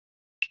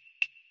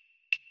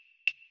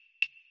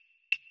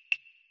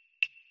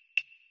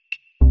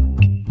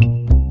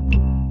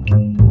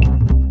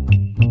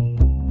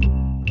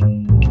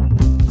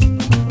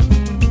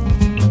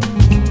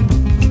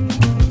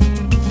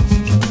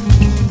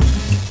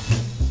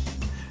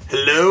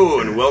Hello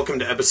and welcome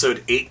to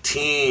episode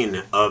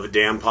 18 of the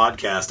Damn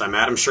Podcast. I'm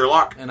Adam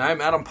Sherlock. And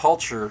I'm Adam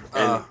Pulcher.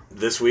 And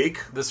this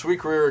week? This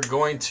week we're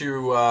going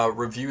to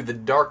review The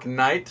Dark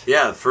Knight.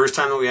 Yeah, the first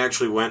time that we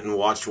actually went and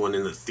watched one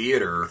in the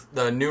theater.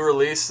 The new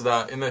release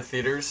in the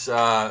theaters.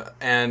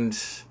 And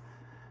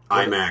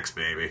IMAX,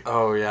 baby.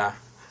 Oh, yeah.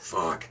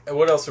 Fuck.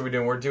 What else are we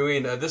doing? We're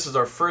doing, this is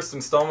our first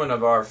installment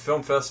of our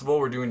film festival.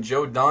 We're doing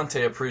Joe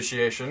Dante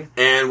Appreciation.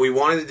 And we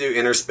wanted to do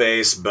Inner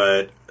Space,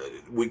 but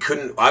we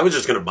couldn't. I was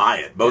just going to buy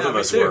it. Both of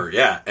us were.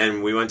 Yeah.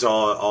 And we went to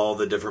all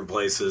the different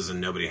places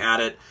and nobody had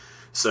it.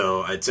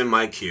 So it's in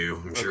my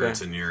queue. I'm sure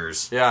it's in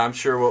yours. Yeah, I'm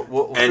sure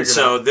we'll and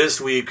so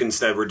this week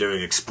instead we're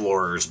doing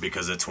Explorers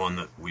because it's one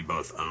that we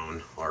both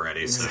own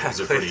already. So it's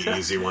a pretty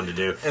easy one to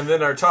do. And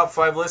then our top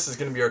 5 list is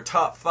going to be our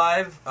top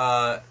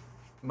 5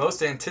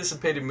 most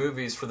anticipated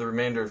movies for the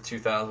remainder of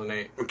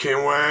 2008. I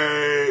can't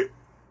wait.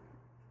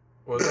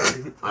 What was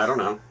that? I don't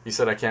know. You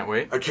said I can't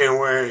wait? I can't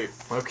wait.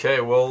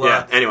 Okay, well...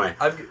 yeah, anyway.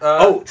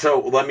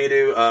 So let me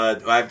do...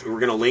 we're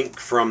going to link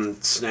from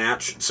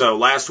Snatch. So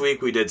last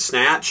week we did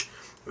Snatch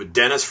with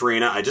Dennis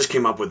Farina. I just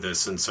came up with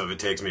this, and so if it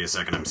takes me a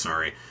second, I'm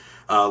sorry.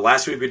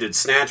 Last week we did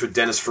Snatch with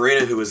Dennis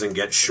Farina, who was in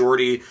Get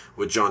Shorty,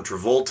 with John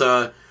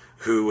Travolta,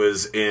 who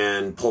was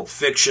in Pulp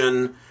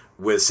Fiction,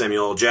 with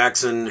Samuel L.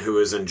 Jackson, who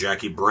was in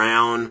Jackie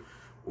Brown,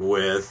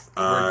 with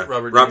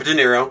Robert De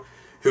Niro,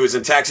 who was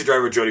in Taxi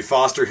Driver with Jodie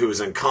Foster, who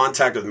was in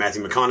Contact with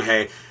Matthew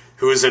McConaughey,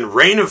 who was in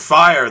Reign of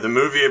Fire, the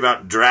movie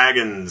about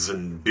dragons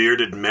and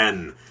bearded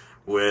men,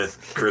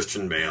 with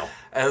Christian Bale.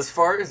 As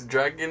far as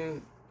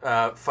dragon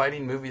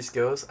fighting movies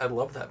goes, I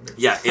love that movie.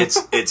 Yeah,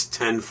 it's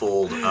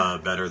tenfold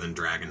better than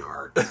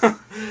Dragonheart.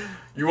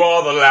 You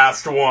are the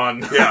last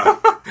one. Yeah.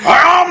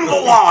 I am the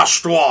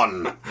last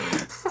one!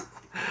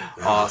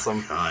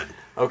 Awesome. Oh, God.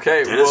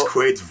 Okay, Dennis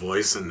Quaid's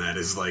voice in that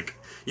is like...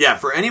 Yeah,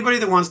 for anybody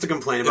that wants to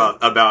complain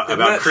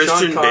about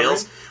Christian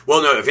Bale's...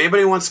 Well, no, if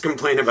anybody wants to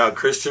complain about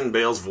Christian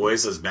Bale's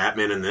voice as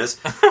Batman in this,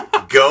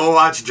 go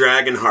watch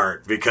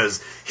Dragonheart,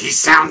 because he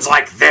sounds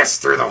like this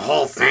through the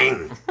whole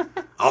thing.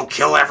 I'll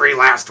kill every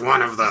last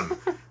one of them.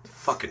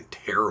 Fucking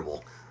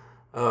terrible.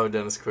 Oh,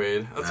 Dennis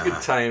Quaid. That's a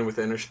good tie-in with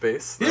Inner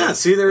Space. Yeah,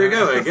 see, there you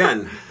go.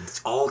 Again, it's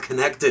all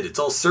connected. It's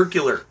all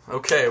circular.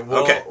 Okay,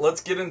 well,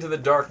 let's get into The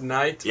Dark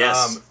Knight.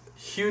 Yes.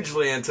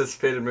 Hugely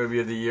anticipated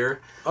movie of the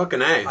year.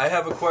 Fucking A. I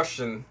have a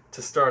question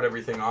to start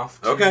everything off.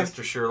 Okay.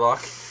 Mr.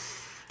 Sherlock.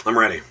 I'm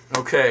ready.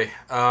 Okay.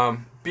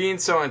 Being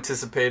so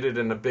anticipated,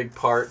 and a big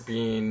part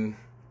being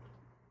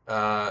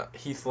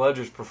Heath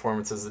Ledger's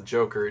performance as the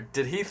Joker,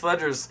 did Heath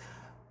Ledger's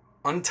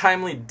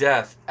untimely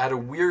death add a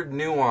weird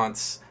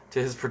nuance to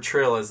his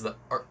portrayal as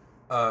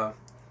the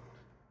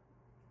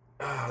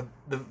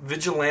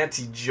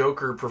vigilante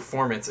Joker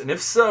performance? And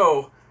if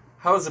so,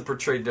 how is it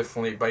portrayed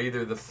differently by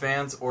either the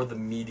fans or the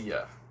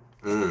media?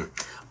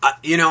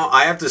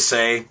 I have to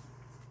say,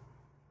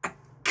 I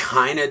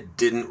kind of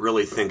didn't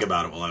really think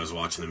about it while I was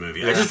watching the movie.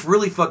 Yeah. I just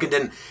really fucking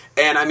didn't.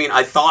 And I mean,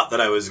 I thought that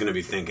I was going to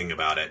be thinking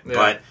about it,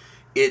 but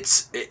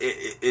it's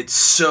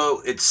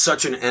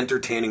such an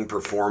entertaining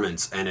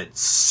performance, and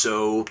it's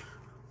so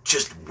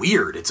just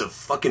weird. It's a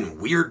fucking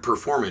weird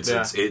performance.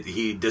 Yeah.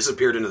 He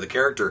disappeared into the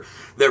character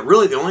that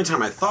really the only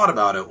time I thought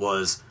about it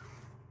was,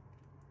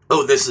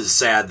 oh, this is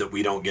sad that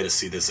we don't get to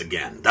see this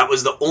again. That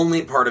was the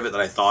only part of it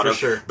that I thought of.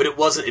 Sure. But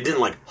it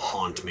didn't like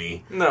haunt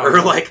me. No. Or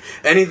like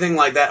anything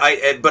like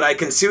that. But I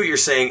can see what you're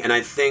saying, and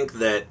I think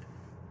that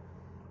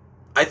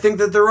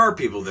there are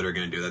people that are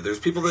going to do that. There's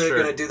people that are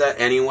going to do that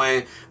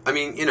anyway. I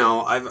mean,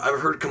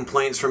 I've heard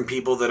complaints from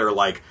people that are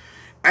like,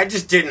 I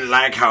just didn't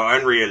like how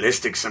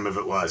unrealistic some of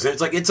it was. And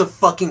it's like, it's a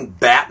fucking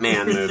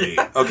Batman movie.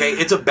 Okay?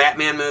 It's a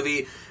Batman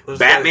movie.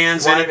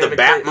 Batman's in it, the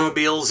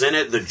Batmobile's in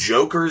it, the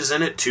Joker's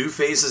in it,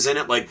 Two-Face is in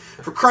it. Like,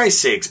 for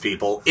Christ's sakes,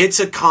 people, it's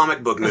a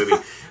comic book movie.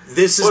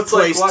 This is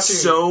placed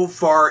so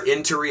far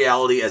into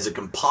reality as it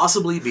can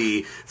possibly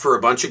be for a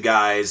bunch of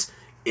guys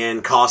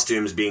in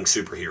costumes being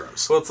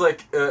superheroes. Well, it's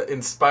like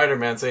in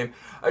Spider-Man saying,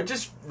 I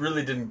just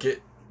really didn't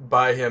get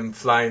by him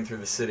flying through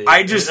the city.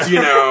 I just,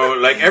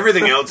 like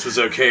everything else was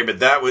okay, but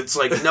that was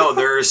like, no,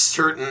 there are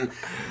certain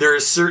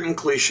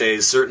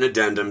cliches, certain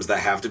addendums that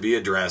have to be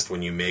addressed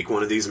when you make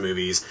one of these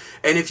movies.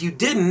 And if you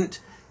didn't,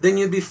 then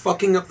you'd be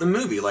fucking up the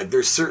movie. Like,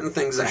 there's certain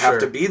things that have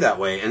to be that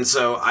way. And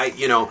so,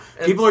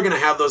 people are going to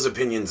have those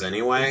opinions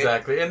anyway.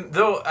 Exactly. And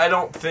though I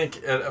don't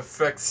think it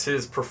affects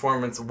his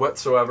performance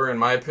whatsoever, in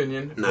my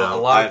opinion. No. A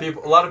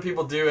lot of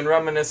people do, in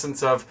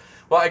reminiscence of,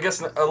 well, I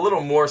guess a little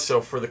more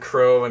so for The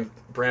Crow and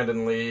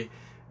Brandon Lee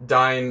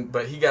dying,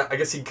 but I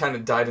guess he kind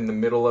of died in the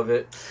middle of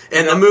it.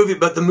 And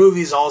the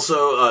movie's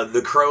also,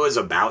 The Crow is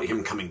about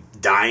him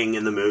dying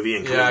in the movie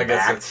and coming back. Yeah, I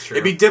guess that's true.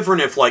 It'd be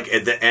different if, like,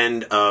 at the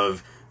end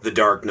of The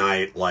Dark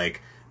Knight,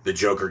 like, the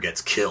Joker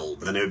gets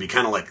killed. Then it would be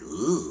kind of like,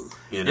 ooh.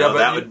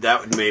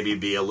 That would maybe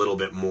be a little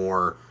bit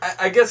more...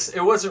 I guess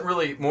it wasn't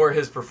really more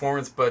his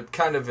performance, but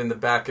kind of in the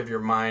back of your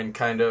mind,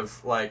 kind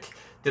of like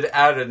did it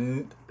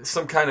add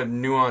some kind of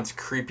nuanced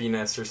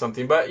creepiness or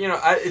something. But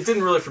it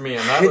didn't really for me,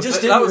 and that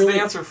was the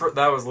answer that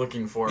I was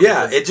looking for.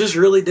 Yeah, it just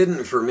really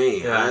didn't for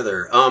me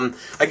either.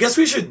 I guess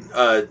we should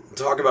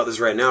talk about this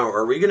right now.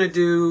 Are we gonna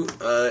do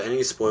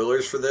any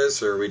spoilers for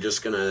this, or are we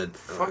just gonna?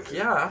 Fuck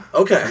yeah.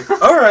 Okay,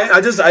 all right.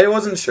 I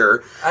wasn't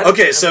sure.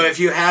 Okay, so if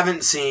you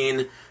haven't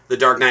seen The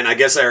Dark Knight, I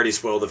guess I already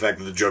spoiled the fact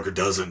that the Joker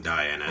doesn't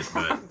die in it.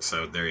 But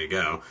so there you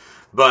go.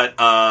 But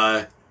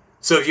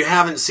so if you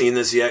haven't seen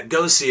this yet,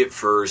 go see it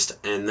first,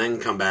 and then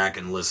come back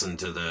and listen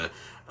to the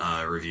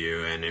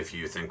review. And if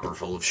you think we're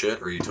full of shit,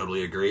 or you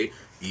totally agree,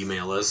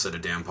 email us at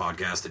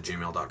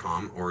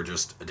adamnpodcast@gmail.com, or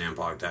just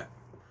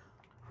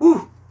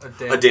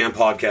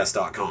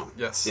adampodcast.com.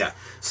 Yes. Yeah.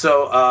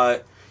 So, I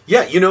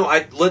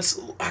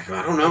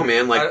don't know,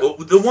 man. Like,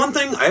 the one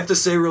thing I have to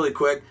say really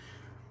quick,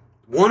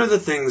 one of the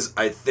things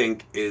I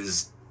think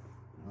is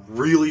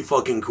really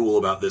fucking cool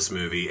about this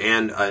movie,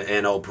 and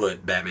I'll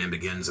put Batman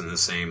Begins in the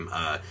same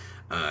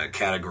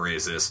category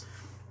as this.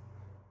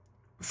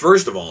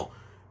 First of all,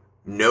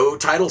 no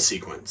title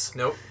sequence.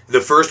 Nope.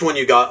 The first one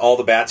you got all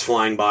the bats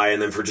flying by,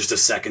 and then for just a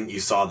second you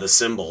saw the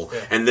symbol.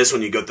 Yeah. And this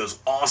one you got those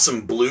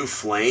awesome blue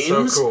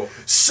flames. So cool.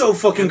 So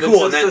fucking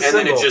cool. And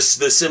then it just,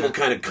 the symbol Yeah.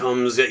 kind of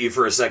comes at you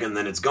for a second, and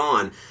then it's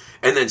gone.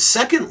 And then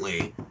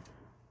secondly,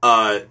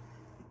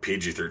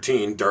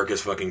 PG-13,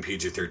 darkest fucking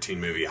PG-13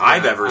 movie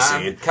I've ever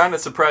seen. I'm kind of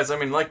surprised. I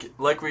mean,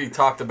 like we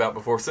talked about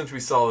before, since we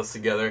saw this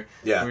together,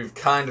 we've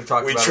kind of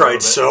talked about it. We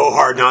tried so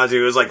hard not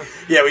to. It was like,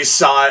 we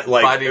saw it,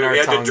 like, biting we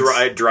had tongues.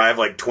 to drive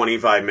like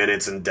 25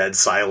 minutes in dead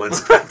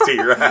silence back to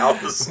your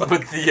house.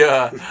 But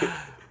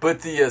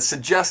the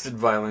suggested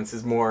violence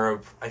is more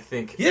of, I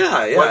think...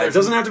 Yeah, it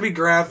doesn't have to be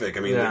graphic.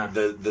 I mean,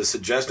 the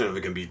suggestion of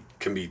it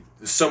can be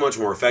so much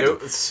more effective.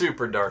 It's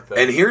super dark, though.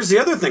 And here's the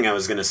other thing I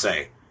was going to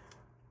say.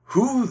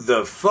 Who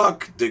the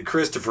fuck did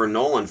Christopher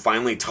Nolan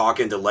finally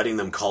talk into letting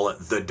them call it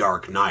The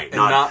Dark Knight?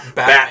 Not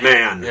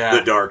Batman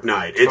The Dark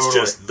Knight. It's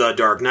just The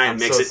Dark Knight. It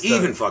makes it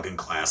even fucking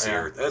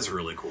classier. Yeah. That's a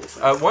really cool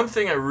thing. One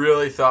thing I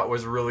really thought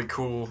was really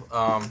cool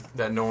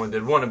that Nolan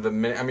did, one of the...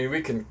 I mean,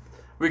 we can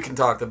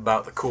talk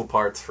about the cool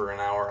parts for an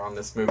hour on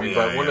this movie,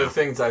 but one of the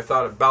things I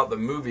thought about the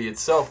movie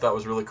itself that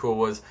was really cool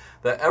was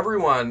that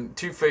everyone,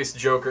 Two-Face,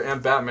 Joker,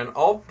 and Batman,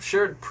 all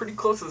shared pretty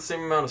close to the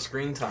same amount of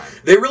screen time.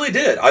 They really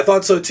did. I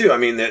thought so too. I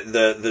mean,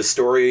 the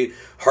story,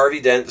 Harvey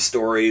Dent's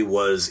story,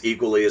 was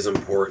equally as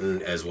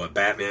important as what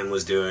Batman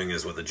was doing,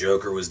 as what the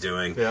Joker was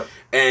doing. Yep.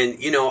 And,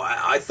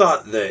 I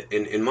thought that,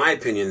 in my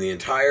opinion, the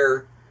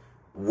entire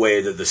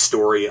way that the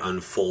story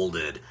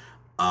unfolded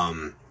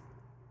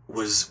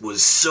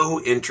was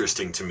so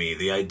interesting to me.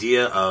 The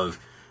idea of,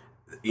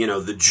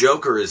 the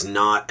Joker is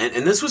not,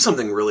 and this was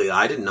something really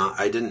I didn't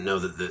know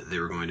that they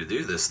were going to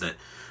do this, that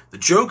the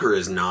Joker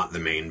is not the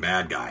main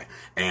bad guy,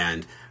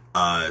 and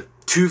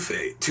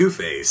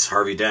Two-Face,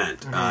 Harvey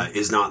Dent,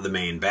 is not the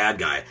main bad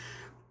guy.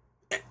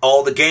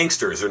 All the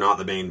gangsters are not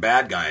the main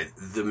bad guy.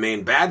 The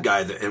main bad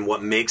guy, and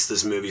what makes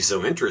this movie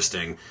so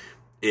interesting,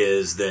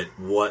 is that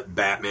what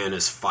Batman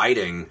is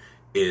fighting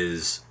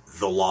is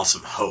the loss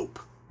of hope.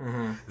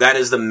 Mm-hmm. That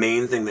is the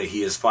main thing that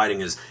he is fighting,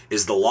 is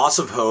the loss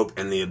of hope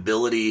and the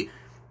ability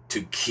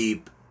to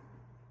keep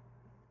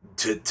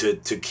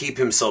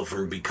himself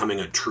from becoming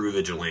a true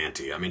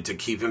vigilante. I mean, to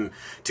keep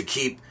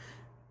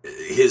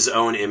his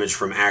own image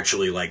from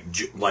actually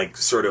like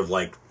sort of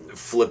like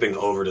flipping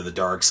over to the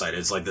dark side.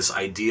 It's like this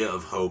idea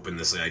of hope and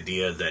this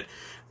idea that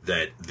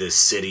this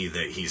city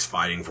that he's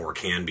fighting for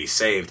can be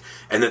saved,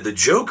 and that the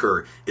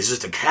Joker is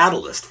just a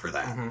catalyst for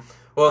that. Mm-hmm.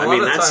 Well, a lot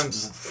of that's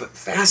times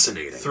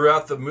fascinating.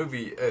 Throughout the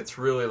movie, it's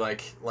really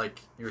like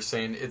you're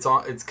saying,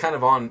 it's kind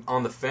of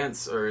on the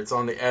fence, or it's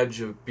on the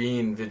edge of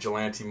being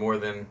vigilante more.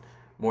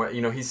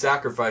 He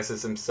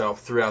sacrifices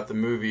himself throughout the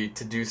movie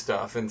to do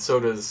stuff, and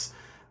so does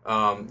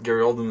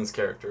Gary Oldman's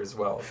character as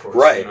well, of course.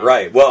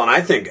 Right. Well, and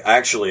I think,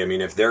 actually, I mean,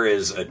 if there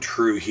is a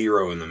true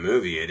hero in the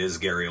movie, it is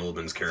Gary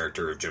Oldman's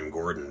character of Jim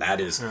Gordon. That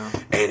is,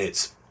 and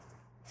it's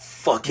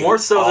fucking more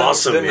so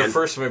awesome, than man. The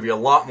first movie, a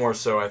lot more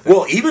so, I think.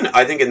 Well,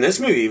 I think in this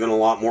movie, even a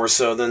lot more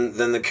so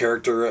than the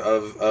character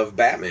of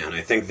Batman.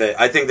 I think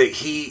that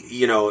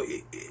he,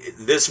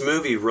 this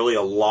movie, really,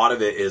 a lot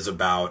of it is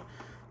about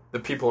the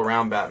people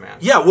around Batman.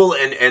 Yeah, well,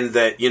 and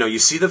that, you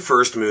see the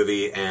first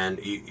movie,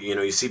 and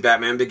you see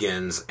Batman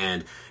Begins,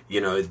 and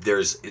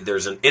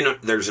there's an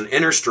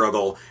inner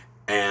struggle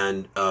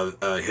and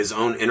his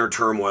own inner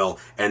turmoil,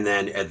 and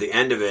then at the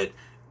end of it,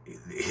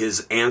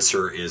 his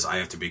answer is, I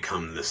have to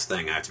become this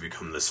thing, I have to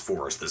become this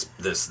force,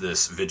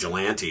 this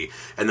vigilante.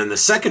 And then the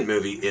second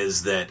movie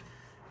is that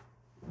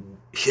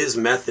his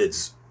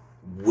methods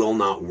will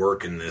not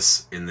work in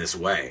this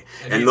way.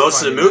 And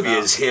most of the movie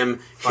is him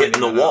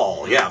hitting the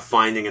wall,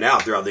 finding it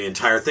out throughout the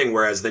entire thing.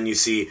 Whereas then you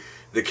see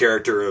the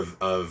character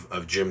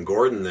of Jim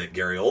Gordon that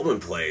Gary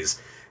Oldman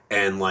plays,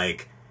 and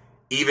like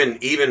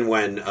even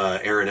when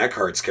Aaron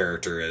Eckhart's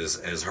character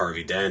as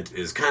Harvey Dent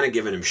is kind of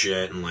giving him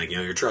shit and like,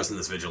 you're trusting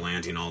this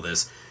vigilante and all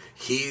this,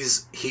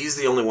 he's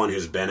the only one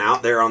who's been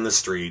out there on the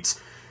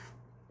streets,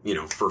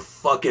 for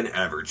fucking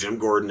ever. Jim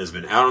Gordon has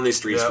been out on these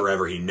streets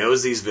forever. He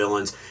knows these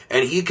villains,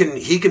 and he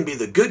can be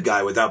the good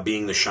guy without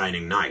being the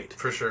shining knight.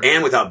 For sure.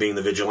 And without being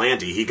the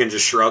vigilante. He can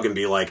just shrug and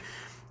be like,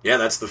 yeah,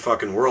 that's the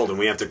fucking world, and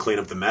we have to clean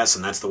up the mess,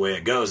 and that's the way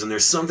it goes. And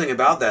there's something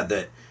about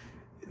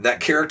that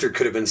character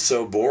could have been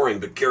so boring,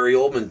 but Gary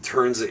Oldman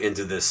turns it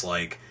into this,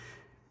 like,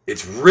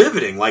 it's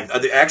riveting. Like,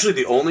 actually,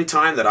 the only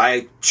time that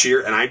I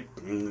cheer, and I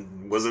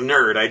was a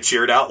nerd, I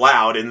cheered out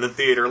loud in the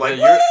theater, like,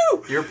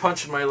 woo! You're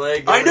punching my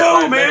leg. I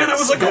know, man! I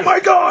was like, oh my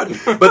god!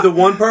 But the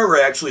one part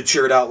where I actually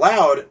cheered out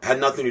loud had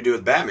nothing to do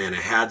with Batman. It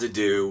had to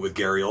do with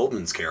Gary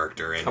Oldman's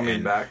character.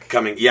 Coming back.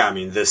 Yeah, I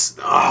mean,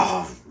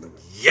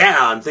 yeah,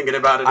 I'm thinking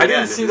about it again. I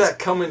didn't see that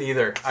coming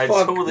either. I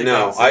totally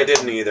no, I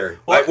didn't either.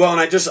 All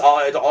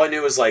I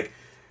knew was, like,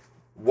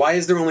 why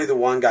is there only the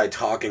one guy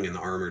talking in the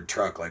armored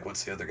truck? Like,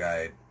 what's the other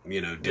guy,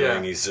 doing?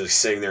 Yeah. He's just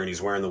sitting there and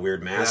he's wearing the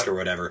weird mask or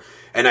whatever.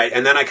 And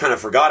then I kind of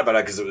forgot about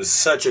it because it was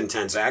such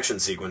intense action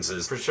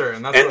sequences. For sure.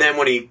 And then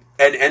when he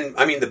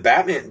I mean, the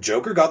Batman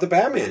Joker got the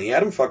Batman. He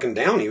had him fucking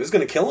down. He was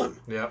going to kill him.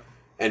 Yeah.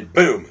 And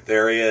boom,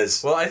 there he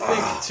is. Well, I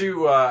think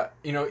too.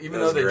 Even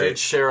though they did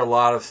share a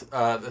lot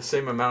of the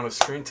same amount of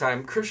screen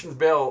time, Christian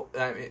Bale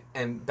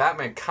and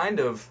Batman kind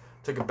of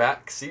took a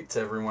back seat to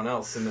everyone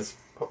else in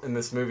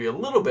this movie a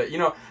little bit,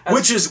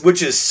 which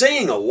is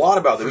saying a lot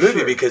about the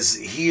movie because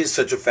he is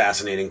such a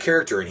fascinating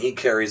character and he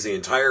carries the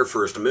entire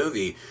first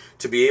movie.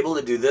 To be able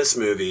to do this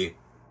movie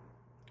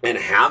and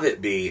have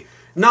it be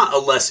not a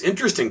less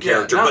interesting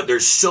character, but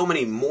there's so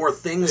many more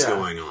things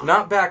going on.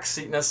 Not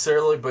backseat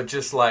necessarily, but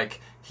just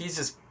like he's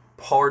just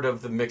part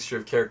of the mixture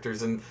of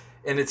characters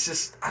and it's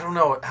just, I don't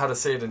know how to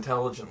say it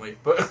intelligently,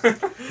 but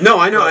no,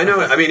 I know.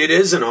 I mean, it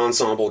is an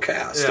ensemble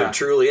cast. Yeah. It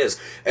truly is.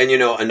 And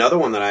another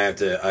one that I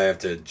have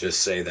to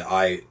just say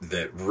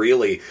that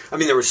really, I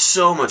mean, there was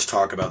so much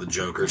talk about the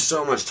Joker,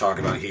 so much talk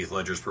about Heath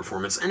Ledger's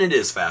performance, and it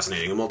is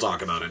fascinating, and we'll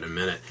talk about it in a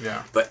minute.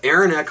 Yeah. But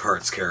Aaron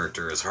Eckhart's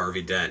character as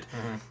Harvey Dent,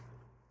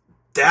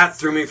 that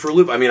threw me for a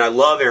loop. I mean, I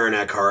love Aaron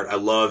Eckhart. I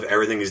love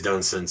everything he's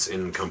done since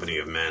In Company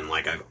of Men.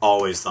 Like, I've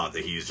always thought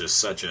that he's just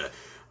such a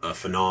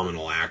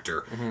phenomenal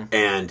actor.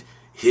 And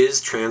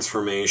his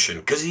transformation,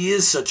 because he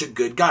is such a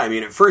good guy. I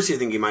mean, at first you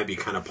think he might be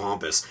kind of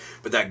pompous,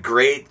 but that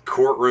great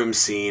courtroom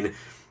scene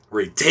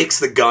where he takes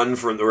the gun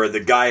where the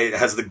guy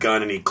has the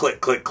gun and he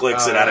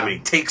clicks it at him and he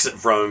takes it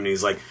from him and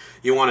he's like,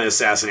 you want to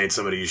assassinate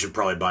somebody, you should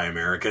probably buy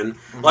American.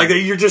 Like,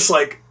 you're just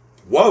like,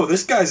 whoa,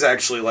 this guy's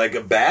actually like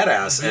a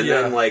badass. And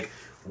then like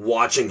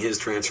watching his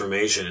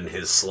transformation and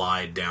his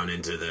slide down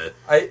into the...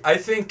 I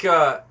think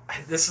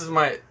this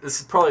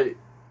is probably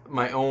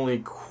my only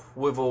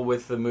quibble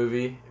with the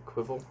movie.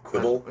 Quibble?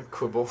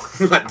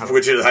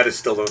 Which I just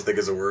still don't think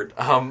is a word.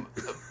 And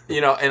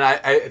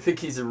I think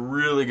he's a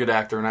really good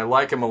actor, and I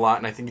like him a lot,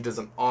 and I think he does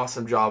an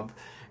awesome job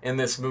in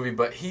this movie,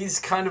 but he's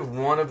kind of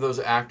one of those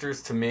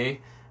actors to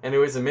me,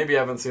 anyways, and maybe I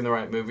haven't seen the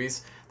right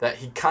movies, that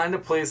he kind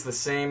of plays the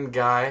same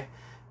guy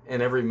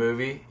in every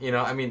movie.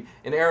 I mean,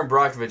 in Aaron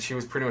Brockovich, he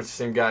was pretty much the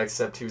same guy,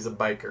 except he was a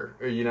biker,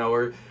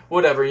 or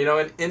whatever,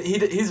 and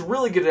he's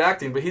really good at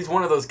acting, but he's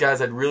one of those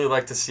guys I'd really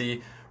like to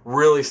see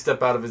really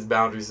step out of his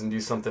boundaries and do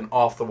something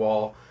off the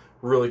wall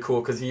really cool,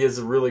 because he is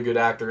a really good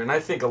actor. And I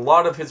think a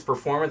lot of his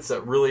performance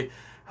that really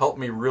helped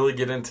me really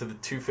get into the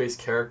Two-Face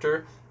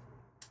character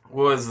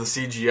was the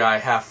CGI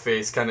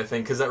half-face kind of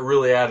thing, because that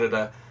really added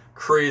a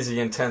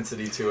crazy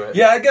intensity to it.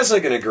 Yeah, I guess I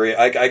can agree.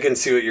 I can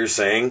see what you're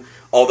saying,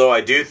 although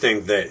I do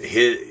think that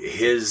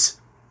his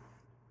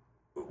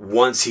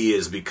once he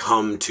has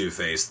become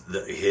Two-Face,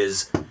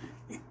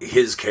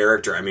 his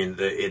character, I mean,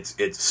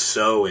 it's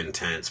so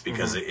intense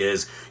because it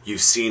is.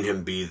 You've seen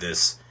him be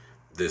this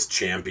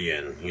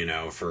champion,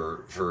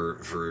 for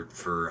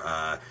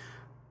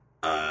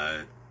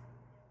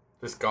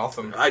just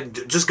Gotham.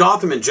 Just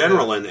Gotham in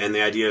general, and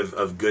the idea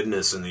of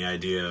goodness and the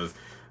idea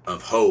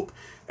of hope,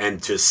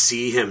 and to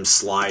see him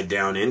slide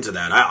down into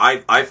that,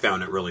 I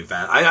found it really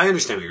fast. I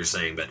understand what you're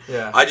saying, but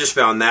I just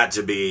found that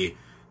to be.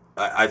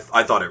 I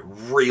thought it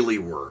really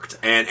worked,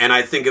 and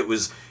I think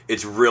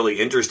it's really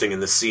interesting in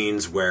the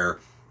scenes where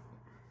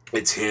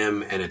it's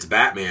him and it's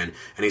Batman,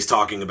 and he's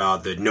talking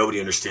about that nobody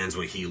understands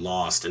what he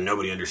lost, and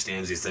nobody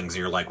understands these things, and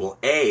you're like, well,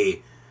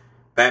 A,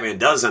 Batman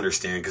does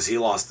understand because he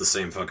lost the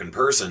same fucking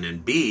person,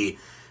 and B,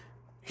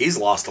 he's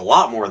lost a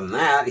lot more than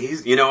that.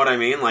 He's, you know what I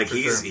mean? Like,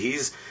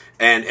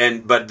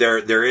 but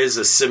there is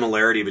a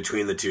similarity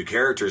between the two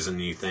characters, and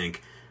you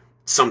think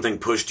something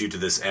pushed you to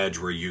this edge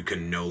where you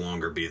can no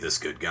longer be this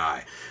good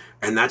guy.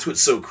 And that's what's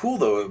so cool,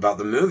 though, about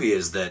the movie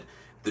is that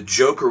the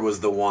Joker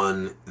was the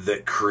one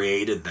that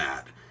created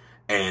that.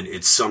 And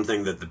it's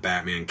something that the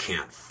Batman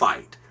can't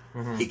fight.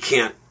 He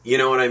can't, you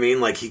know what I mean?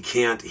 Like, he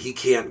can't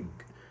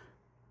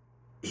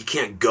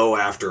go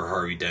after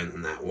Harvey Dent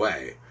in that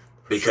way.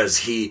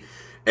 Because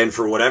and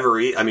for whatever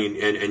I mean,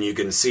 and you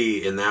can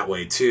see in that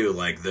way, too,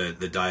 like,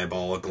 the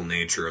diabolical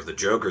nature of the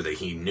Joker, that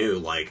he knew,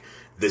 like,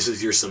 this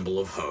is your symbol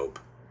of hope.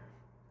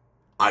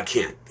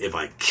 If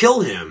I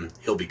kill him,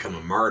 he'll become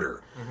a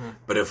martyr.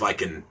 But if I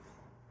can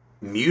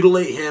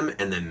mutilate him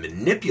and then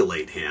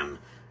manipulate him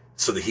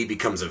so that he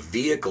becomes a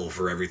vehicle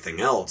for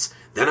everything else,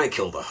 then I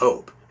kill the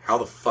hope. How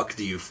the fuck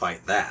do you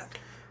fight that?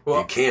 Well,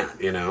 you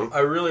can't, you know?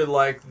 I really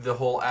like the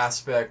whole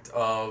aspect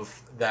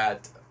of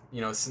that, you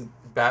know,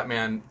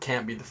 Batman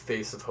can't be the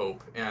face of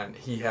hope, and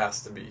he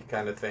has to be,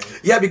 kind of thing.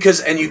 Yeah,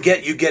 because, and you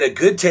get a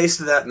good taste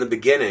of that in the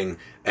beginning,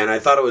 and I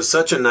thought it was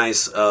such a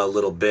nice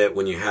little bit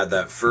when you had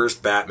that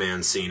first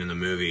Batman scene in the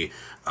movie,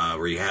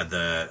 where you had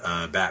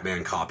the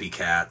Batman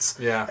copycats.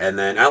 Yeah. And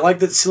then I like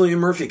that Cillian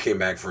Murphy came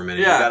back for a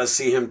minute. Yeah. You got to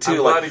see him too. I'm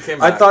glad he came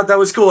back. I thought that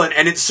was cool,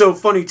 and it's so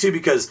funny too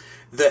because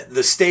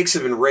the stakes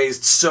have been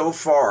raised so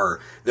far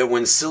that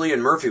when Cillian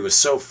Murphy was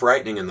so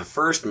frightening in the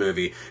first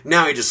movie,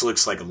 now he just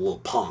looks like a little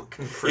punk,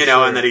 you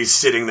know, and that he's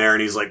sitting there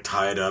and he's like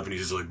tied up and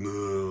he's just like,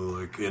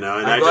 you know.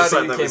 And I'm I just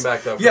glad thought that came was,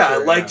 back up. Yeah,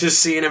 sure, I liked just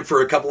seeing him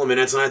for a couple of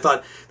minutes, and I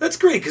thought that's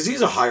great because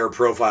he's a higher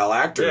profile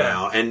actor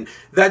now, and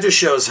that just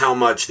shows how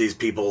much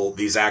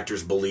these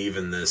actors believe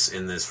in this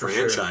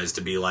franchise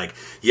to be like,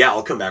 yeah,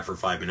 I'll come back for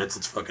 5 minutes,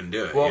 let's fucking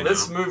do it. Well,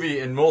 this movie,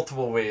 in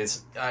multiple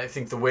ways, I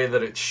think the way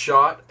that it's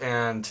shot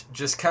and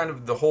just kind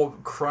of the whole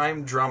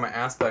crime drama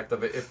aspect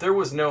of it, if there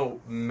was no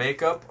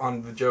makeup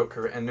on the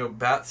Joker and no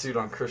bat suit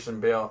on Christian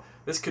Bale,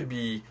 this could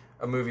be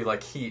a movie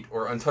like Heat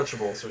or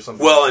Untouchables or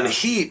something. Well, like and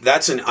Heat,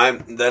 that's an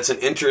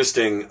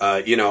interesting,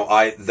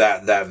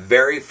 that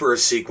very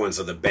first sequence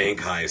of the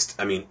bank heist.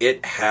 I mean,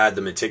 it had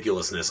the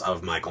meticulousness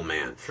of Michael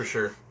Mann for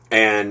sure.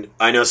 And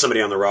I know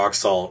somebody on the Rock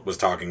Salt was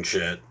talking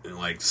shit,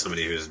 like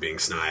somebody who was being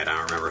snide. I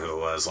don't remember who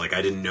it was. Like,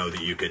 I didn't know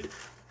that you could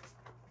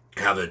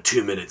have a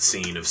 2-minute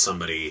scene of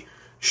somebody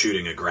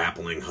shooting a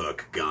grappling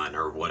hook gun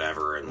or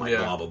whatever and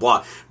blah, blah,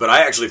 blah. But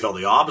I actually felt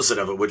the opposite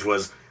of it, which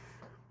was,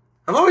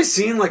 I've always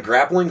seen like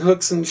grappling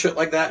hooks and shit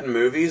like that in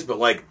movies, but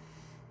like,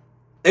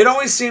 it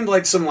always seemed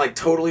like some like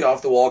totally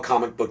off the wall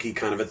comic booky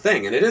kind of a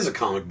thing. And it is a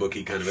comic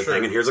booky kind of a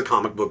thing. And here's a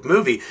comic book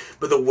movie.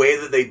 But the way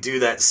that they do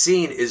that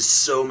scene is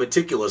so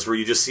meticulous where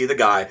you just see the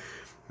guy,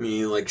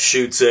 he like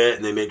shoots it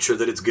and they make sure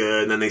that it's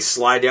good. And then they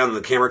slide down and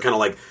the camera kind of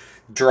like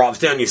drops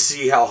down. You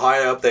see how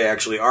high up they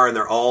actually are. And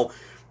they're all,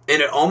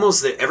 and it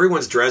almost,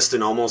 everyone's dressed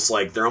in almost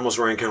like, they're almost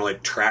wearing kind of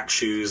like track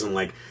shoes and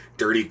like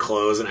dirty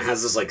clothes. And it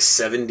has this like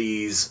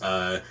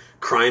 70s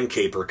crime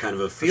caper kind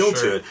of a feel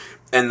to it.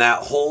 And that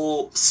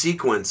whole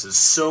sequence is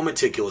so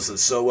meticulous and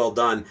so well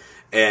done.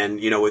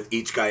 And, you know, with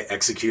each guy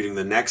executing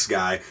the next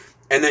guy.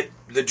 And that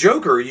the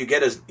Joker, you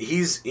get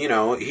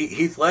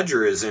Heath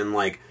Ledger is in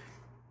like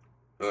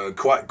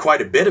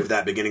quite a bit of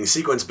that beginning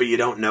sequence, but you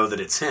don't know that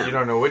it's him. You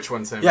don't know which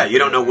one's him. Yeah, you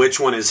don't know which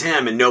one is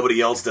him, and nobody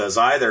else does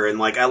either. And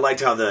like, I liked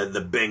how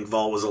the bank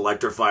vault was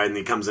electrified, and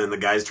he comes in, the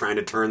guy's trying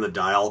to turn the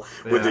dial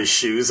with his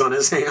shoes on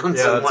his hands.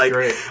 Yeah, and that's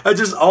great.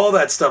 All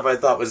that stuff I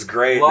thought was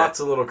great. Lots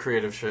of little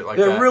creative shit like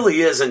that. There really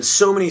is, and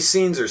so many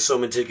scenes are so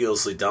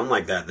meticulously done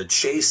like that. The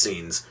chase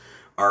scenes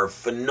are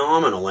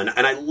phenomenal, and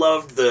I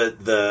loved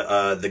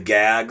the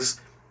gags,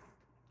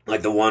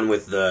 like the one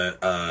with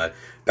the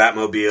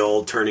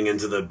Batmobile turning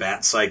into the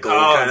Bat Cycle.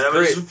 That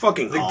was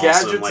fucking the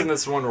awesome. gadgets in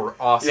this one were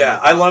awesome. Yeah,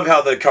 I love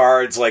how the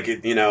car, it's like,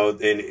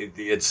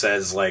 it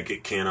says like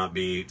it cannot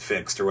be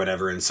fixed or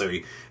whatever, and so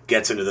he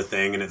gets into the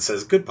thing and it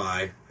says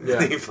goodbye.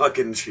 Yeah. He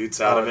fucking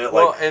shoots out of it.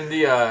 Well, and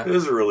it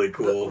was really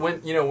cool.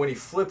 When he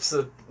flips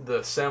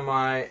the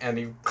semi and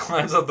he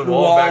climbs up the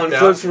wall back and down,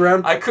 flips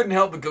around. I couldn't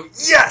help but go,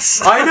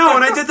 yes! I know,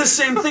 and I did the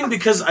same thing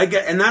because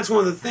and that's one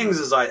of the things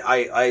is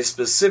I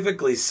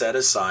specifically set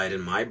aside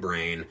in my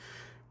brain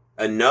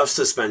enough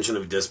suspension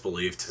of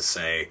disbelief to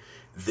say,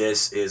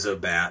 this is a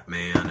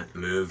Batman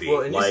movie.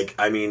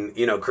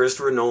 Well,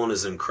 Christopher Nolan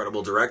is an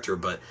incredible director,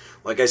 but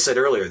like I said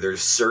earlier,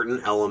 there's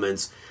certain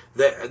elements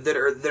that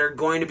are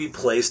going to be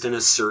placed in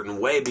a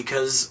certain way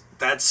because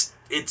it's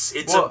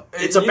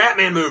a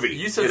Batman movie.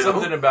 You said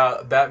something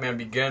about Batman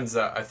Begins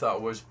that I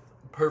thought was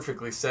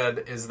perfectly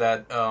said, is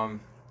that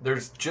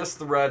there's just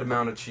the right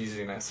amount of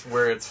cheesiness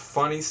where it's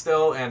funny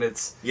still and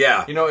it's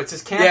it's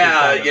just campy.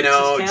 Yeah,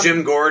 kind of.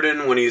 Jim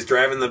Gordon when he's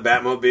driving the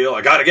Batmobile,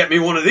 I gotta get me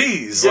one of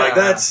these. Yeah. Like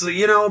that's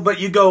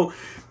but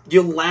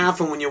you laugh,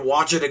 and when you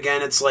watch it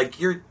again, it's like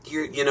you're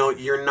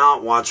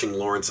not watching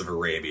Lawrence of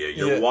Arabia.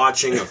 You're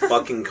watching a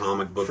fucking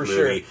comic book movie.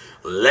 Sure.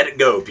 Let it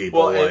go, people.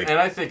 Well, and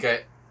I think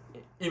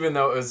even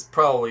though it was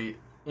probably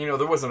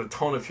there wasn't a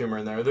ton of humor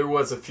in there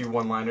was a few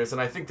one-liners, and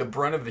I think the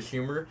brunt of the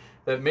humor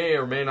that may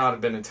or may not have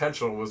been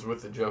intentional was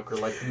with the Joker,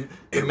 like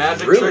the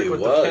magic trick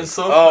with the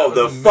pencil. Oh,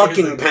 the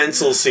fucking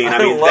pencil scene! I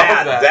mean,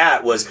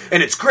 that was,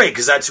 and it's great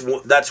because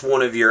that's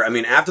one of your. I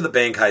mean, after the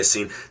bank heist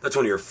scene, that's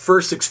one of your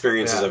first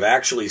experiences of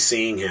actually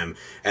seeing him,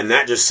 and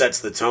that just sets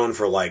the tone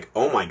for like,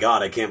 oh my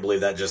god, I can't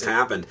believe that just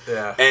happened.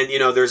 Yeah. And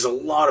there's a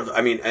lot of,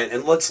 I mean,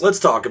 and let's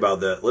talk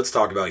about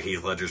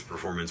Heath Ledger's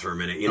performance for a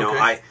minute.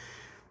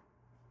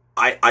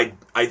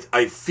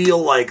 I feel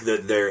like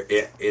that there,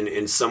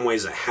 in some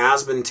ways, it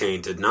has been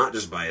tainted, not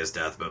just by his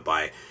death, but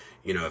by,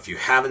 if you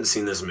haven't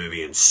seen this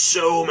movie, and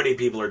so many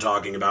people are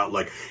talking about,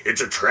 like, it's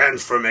a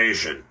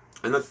transformation.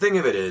 And the thing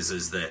of it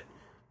is that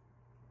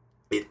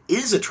it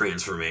is a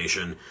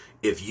transformation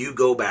if you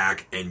go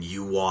back and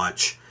you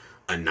watch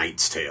A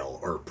Knight's Tale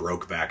or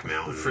Brokeback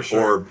Mountain For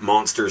sure. or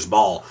Monsters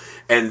Ball.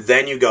 And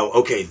then you go,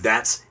 okay,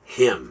 that's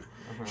him.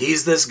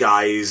 He's this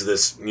guy, he's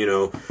this,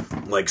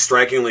 like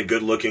strikingly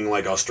good looking,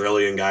 like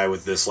Australian guy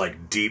with this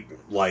like deep,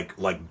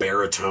 like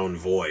baritone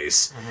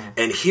voice.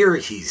 And here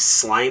he's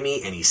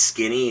slimy and he's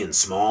skinny and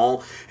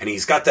small and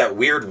he's got that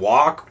weird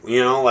walk,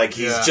 like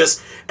he's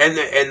just,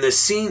 and the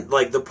scene,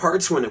 like the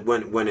parts when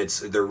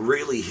they're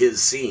really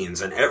his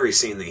scenes, and every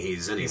scene that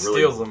he's in, he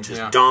really steals them,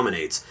 just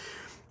dominates.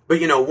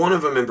 But one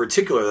of them in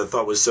particular that I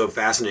thought was so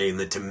fascinating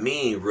that to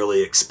me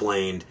really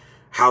explained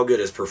how good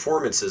his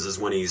performance is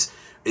when he's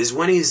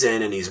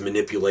in and he's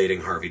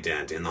manipulating Harvey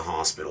Dent in the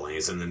hospital and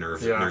he's in the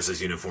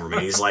nurse's uniform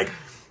and he's like,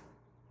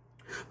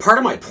 part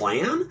of my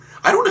plan?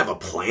 I don't have a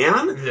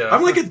plan. Yeah.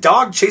 I'm like a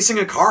dog chasing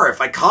a car.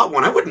 If I caught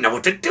one, I wouldn't know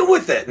what to do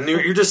with it. And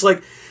you're just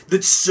like,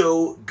 that's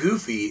so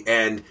goofy.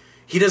 And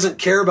he doesn't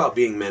care about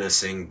being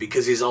menacing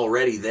because he's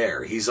already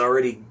there. He's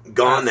already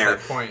gone there.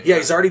 Point, yeah,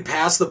 he's already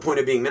past the point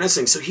of being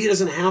menacing, so he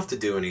doesn't have to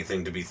do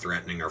anything to be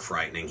threatening or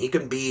frightening. He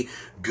can be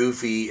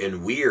goofy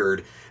and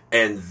weird,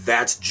 and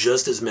that's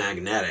just as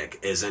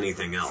magnetic as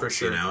anything else. For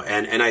sure.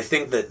 And I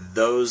think that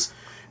those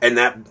and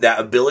that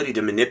ability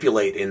to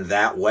manipulate in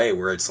that way,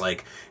 where it's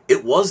like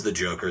it was the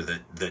Joker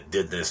that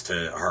did this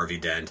to Harvey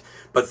Dent,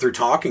 but through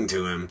talking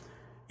to him,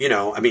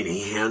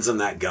 he hands him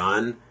that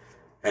gun,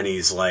 and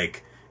he's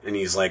like,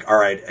 all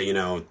right,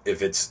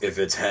 if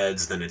it's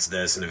heads, then it's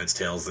this, and if it's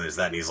tails, then it's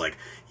that. And he's like,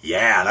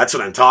 yeah, that's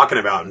what I'm talking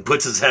about, and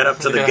puts his head up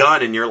to the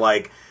gun, and you're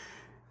like,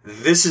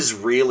 this is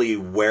really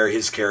where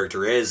his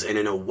character is, and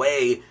in a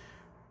way,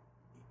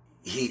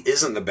 he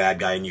isn't the bad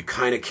guy, and you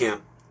kind of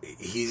can't.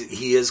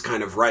 He is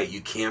kind of right.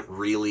 You can't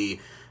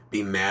really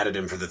be mad at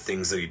him for the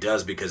things that he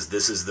does, because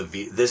this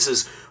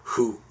is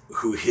who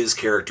his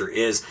character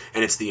is,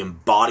 and it's the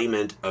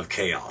embodiment of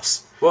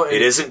chaos. Well,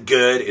 it isn't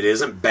good. It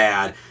isn't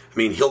bad. I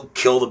mean, he'll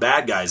kill the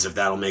bad guys if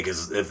that'll make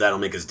his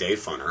day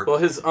funner. Well,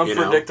 his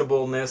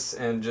unpredictableness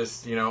and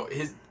just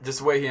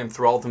the way he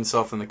enthralled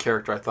himself in the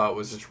character, I thought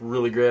was just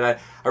really great.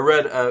 I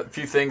read a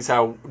few things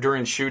how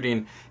during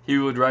shooting he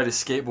would ride a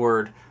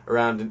skateboard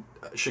around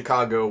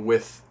Chicago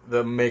with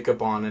the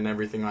makeup on and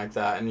everything like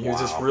that, and he was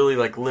just really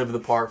like lived the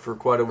part for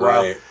quite a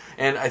while. Right.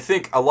 And I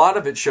think a lot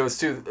of it shows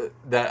too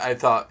that I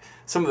thought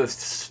some of the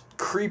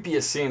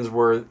creepiest scenes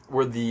were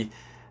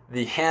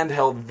the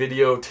handheld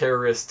video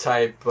terrorist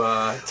type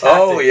tactic.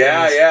 Oh,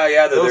 yeah, things.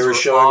 that they were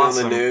showing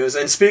awesome. on the news.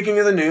 And speaking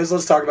of the news,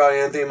 let's talk about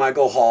Anthony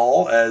Michael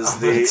Hall as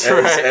the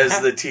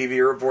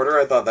TV reporter.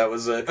 I thought that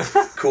was a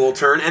cool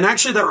turn. And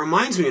actually, that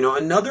reminds me,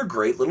 another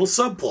great little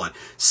subplot.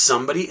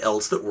 Somebody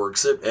else that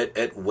works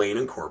at Wayne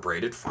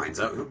Incorporated finds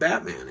out who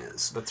Batman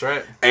is. That's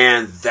right.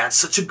 And that's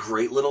such a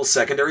great little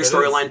secondary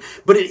storyline.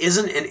 But it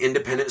isn't an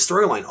independent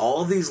storyline.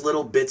 All of these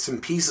little bits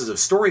and pieces of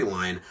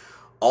storyline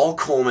all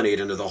culminate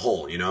into the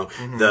whole,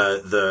 Mm-hmm.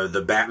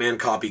 The Batman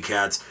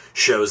copycats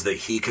shows that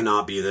he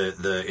cannot be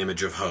the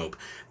image of hope.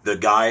 The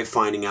guy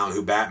finding out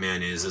who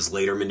Batman is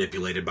later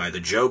manipulated by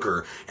the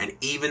Joker, and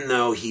even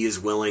though he's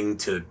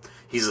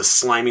a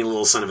slimy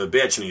little son of a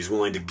bitch, and he's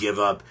willing to give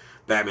up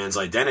Batman's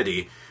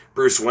identity,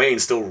 Bruce Wayne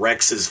still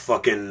wrecks his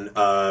fucking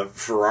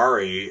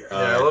Ferrari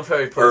I love how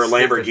he or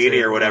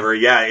Lamborghini or whatever,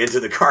 into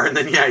the car, and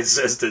then he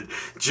says to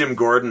Jim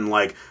Gordon,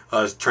 like,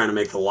 trying to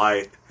make the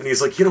light, and he's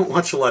like, you don't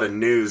watch a lot of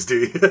news,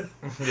 do you?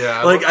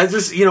 Yeah. I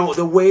just,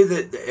 the way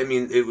that,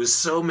 it was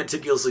so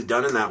meticulously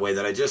done in that way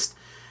that I just,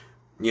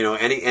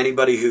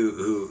 anybody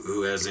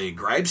who has any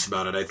gripes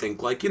about it, I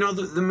think, like,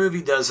 the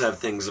movie does have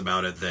things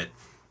about it that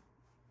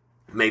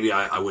maybe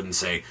I wouldn't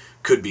say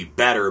could be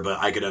better, but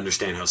I could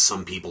understand how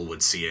some people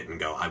would see it and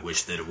go, I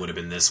wish that it would have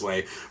been this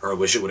way, or I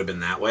wish it would have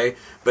been that way.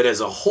 But as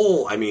a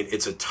whole,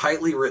 it's a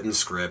tightly written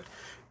script.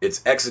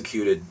 It's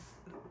executed,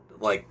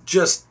 like,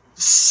 just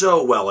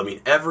so well.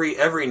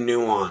 Every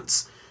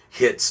nuance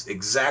hits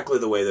exactly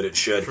the way that it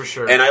should. For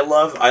sure. And I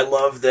love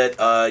that,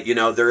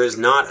 there is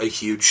not a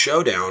huge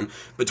showdown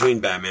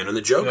between Batman and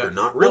the Joker. Yeah.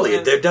 Not really.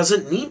 Well, there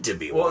doesn't need to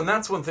be one. Well, and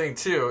that's one thing,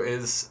 too,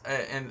 is,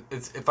 and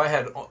if I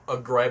had a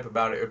gripe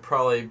about it, it would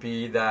probably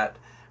be that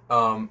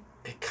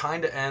it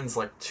kind of ends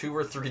like 2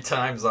 or 3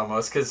 times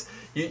almost, because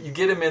you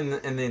get him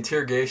in the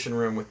interrogation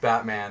room with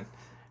Batman.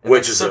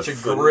 Which is such a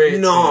great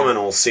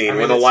phenomenal scene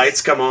when the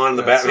lights come on and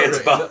the Batman's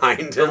behind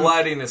him. The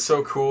lighting is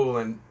so cool,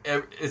 and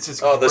it's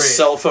just great. The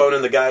cell phone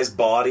in the guy's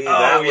body.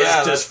 That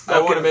was just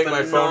fucking I want to make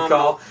phenomenal. My phone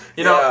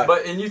call.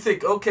 And you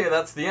think, okay,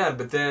 that's the end,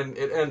 but then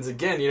it ends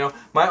again.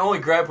 My only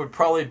gripe would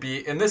probably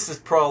be, and this is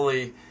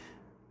probably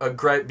a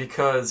gripe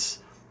because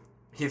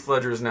Heath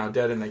Ledger is now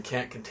dead and they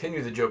can't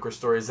continue the Joker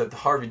story, is that the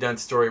Harvey Dent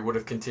story would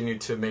have continued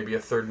to maybe a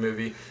third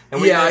movie.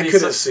 And I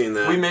could have seen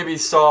that. We maybe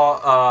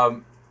saw,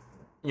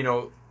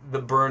 the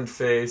burned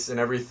face and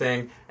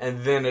everything,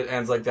 and then it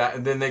ends like that,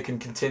 and then they can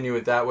continue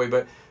it that way.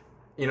 But,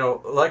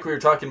 like we were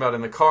talking about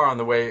in the car on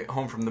the way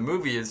home from the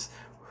movie, is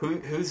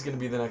who's going to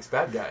be the next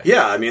bad guy?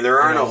 Yeah,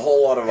 there aren't a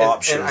whole lot of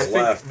options and I think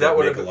left. That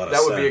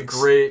would be a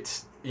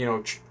great,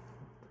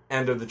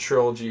 end of the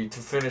trilogy to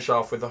finish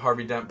off with a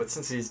Harvey Dent. But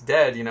since he's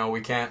dead,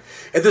 we can't.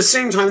 At the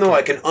same time, though,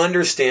 I can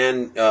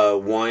understand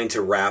wanting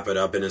to wrap it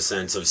up in a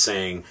sense of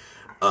saying,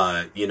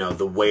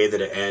 the way that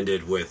it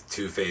ended with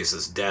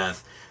Two-Face's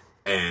death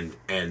and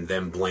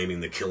them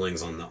blaming the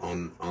killings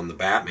on the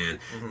Batman,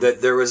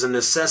 that there was a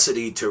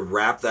necessity to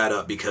wrap that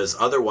up, because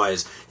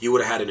otherwise you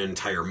would have had an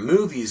entire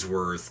movie's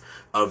worth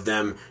of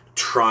them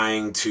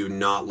trying to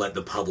not let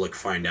the public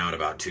find out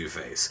about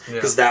Two-Face,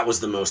 because that was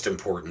the most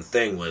important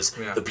thing, was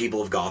the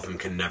people of Gotham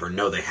can never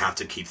know. They have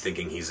to keep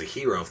thinking he's a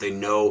hero. If they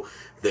know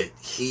that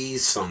he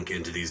sunk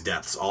into these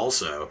depths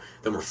also,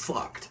 then we're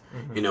fucked.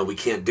 We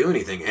can't do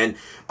anything. And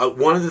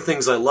one of the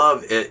things I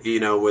love,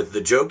 with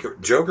the Joker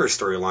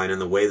storyline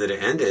and the way that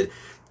it ended,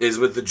 is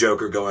with the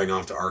Joker going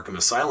off to Arkham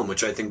Asylum,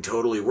 which I think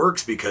totally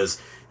works,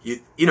 because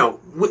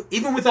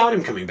even without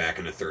him coming back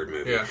in a third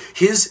movie,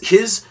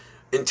 his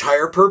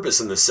entire purpose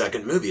in the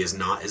second movie is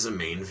not as a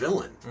main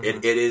villain.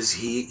 It is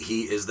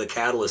he is the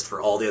catalyst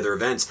for all the other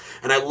events.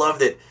 And I love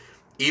that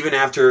even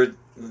after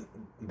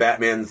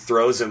Batman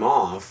throws him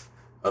off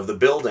of the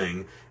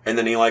building, and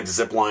then he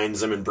zip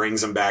lines him and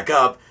brings him back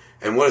up,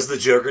 and what does the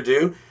Joker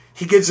do?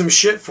 He gives him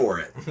shit for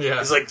it. Yeah.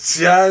 He's like,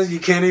 you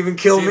can't even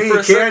kill me,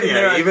 can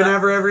you? Even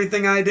after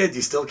everything I did,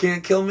 you still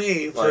can't kill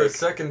me. For a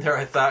second there,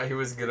 I thought he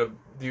was going to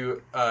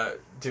do a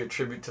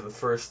tribute to the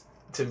first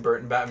Tim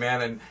Burton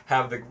Batman and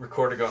have the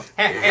recorder go,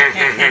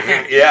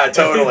 yeah,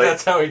 totally.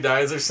 That's how he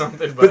dies or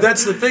something. But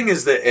that's the thing,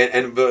 is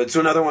that, but it's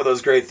another one of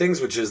those great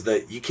things, which is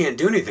that you can't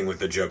do anything with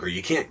the Joker.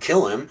 You can't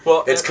kill him.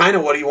 Well, it's kind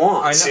of what he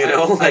wants,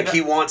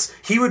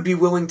 he would be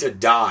willing to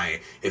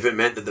die if it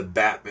meant that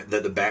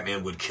the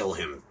Batman would kill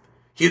him.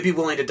 He'd be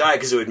willing to die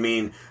because it would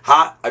mean,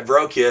 I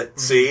broke you.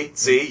 See,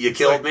 you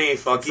killed me.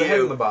 Fuck you. The head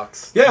in the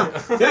box. Yeah.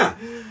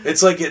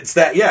 It's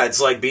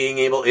like being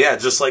able,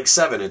 just like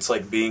Seven. It's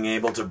like being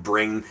able to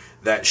bring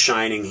that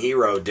shining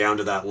hero down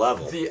to that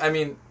level.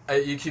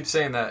 You keep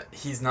saying that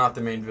he's not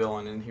the main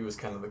villain and he was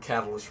kind of the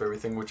catalyst for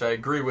everything, which I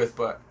agree with,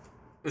 but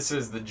this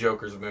is the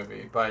Joker's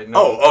movie.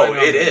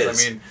 It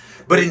is.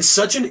 But in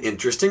such an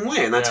interesting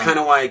way, and that's kind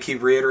of why I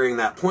keep reiterating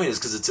that point, is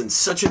because it's in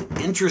such an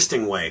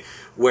interesting way,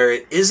 where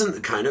it isn't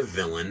the kind of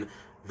villain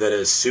that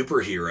a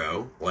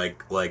superhero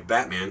like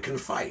Batman can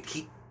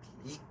fight.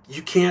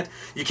 You can't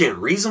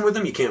reason with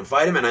him. You can't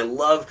fight him. And I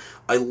loved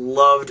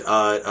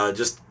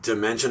just to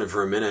mention it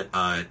for a minute,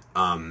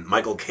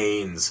 Michael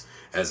Caine's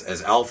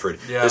as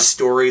Alfred, the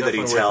story that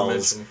he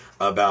tells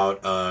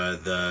about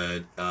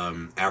the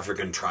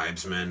African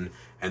tribesmen,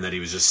 and that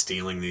he was just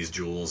stealing these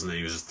jewels and then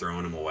he was just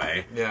throwing them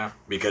away. Yeah.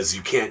 Because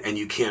you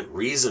can't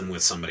reason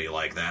with somebody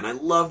like that. And I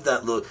love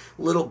that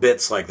little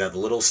bits like that, the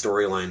little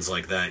storylines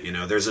like that.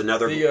 There's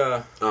another.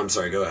 I'm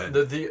sorry. Go ahead.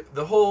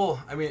 The whole.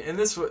 And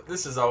this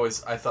has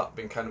always, I thought,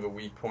 been kind of a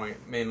weak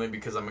point, mainly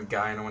because I'm a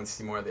guy and I want to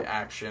see more of the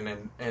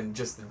action and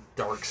just the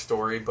dark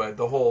story. But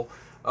the whole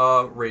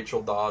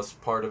Rachel Dawes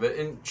part of it,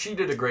 and she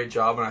did a great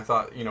job, and I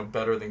thought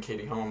better than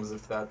Katie Holmes,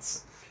 if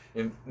that's.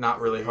 Not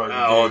really hard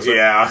to do.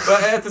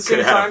 But at the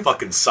same time, a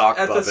fucking sock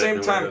at the same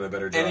time,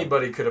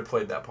 anybody could have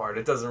played that part.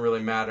 It doesn't really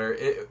matter.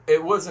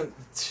 It wasn't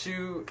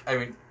too.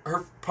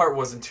 Her part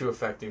wasn't too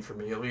affecting for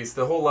me. At least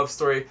the whole love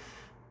story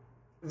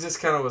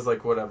just kind of was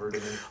like whatever to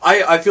me.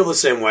 I feel the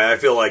same way. I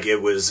feel like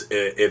it was,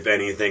 if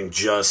anything,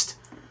 just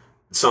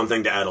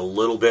something to add a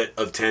little bit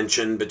of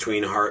tension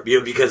between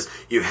because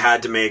you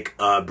had to make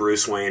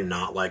Bruce Wayne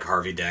not like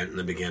Harvey Dent in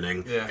the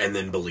beginning, and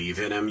then believe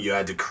in him. You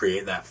had to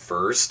create that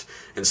first,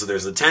 and so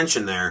there's the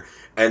tension there.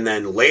 And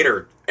then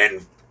later,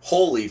 and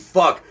holy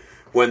fuck,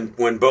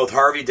 when both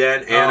Harvey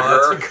Dent and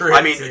her,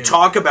 scene.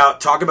 talk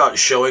about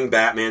showing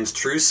Batman's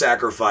true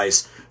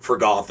sacrifice for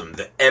Gotham.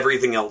 That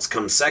everything else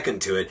comes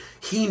second to it.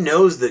 He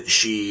knows that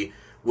she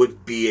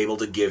would be able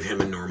to give him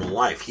a normal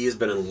life. He has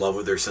been in love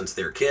with her since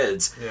they're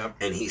kids,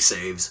 and he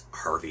saves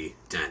Harvey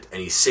Dent.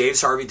 And he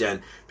saves Harvey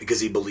Dent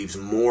because he believes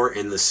more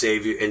in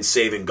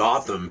saving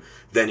Gotham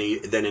than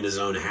in his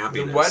own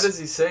happiness. Then why does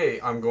he say,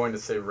 "I'm going to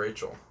save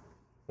Rachel"?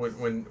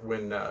 When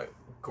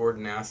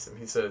Gordon asks him,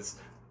 he says,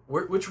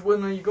 "Which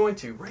one are you going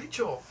to,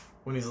 Rachel?"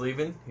 When he's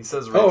leaving, he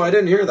says, "Rachel." Oh, I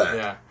didn't hear that.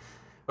 Yeah,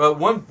 but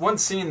one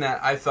scene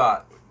that I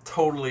thought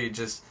totally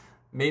just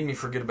made me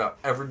forget about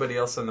everybody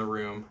else in the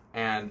room,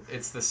 and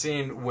it's the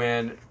scene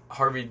when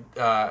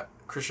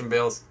Christian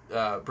Bale's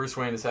Bruce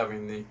Wayne is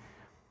having the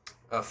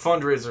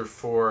fundraiser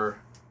for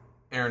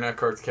Aaron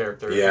Eckhart's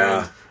character.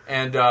 Yeah.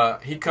 And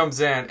he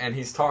comes in, and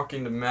he's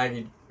talking to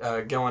Maggie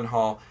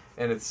Gyllenhaal,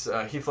 and it's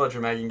Heath Ledger,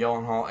 Maggie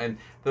Gyllenhaal, and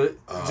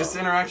just the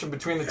interaction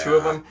between the two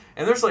of them,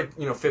 and there's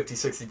 50,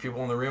 60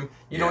 people in the room.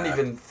 You don't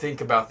even think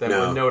about them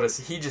or notice.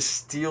 He just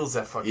steals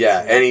that fucking scene.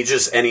 and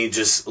he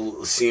just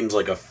seems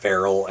like a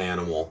feral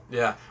animal.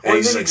 Yeah. And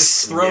he's then he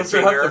just throws her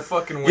out the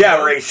fucking window. Yeah,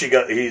 right.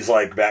 He's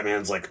like,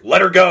 Batman's like,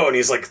 let her go, and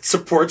he's like, it's a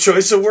poor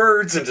choice of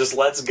words, and just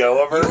lets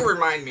go of her. You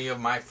remind me of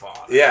my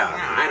father. Yeah,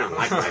 I don't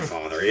like my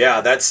father.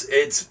 Yeah,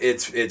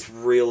 it's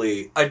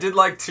really. I did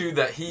like too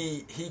that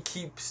he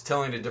keeps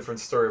telling a different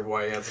story of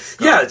why he has a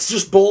scar. Yeah, it's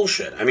just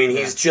bullshit.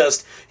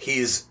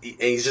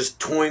 he's just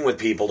toying with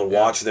people to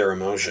watch their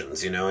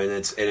emotions, and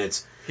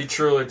it's He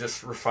truly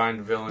just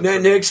refined villain. Now,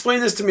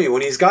 explain this to me.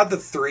 When he's got the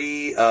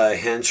 3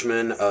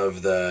 henchmen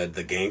of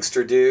the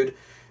gangster dude,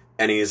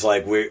 and he's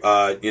like, we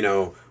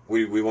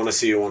want to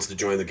see who wants to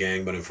join the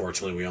gang, but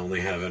unfortunately we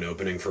only have an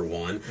opening for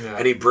 1. Yeah.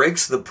 And he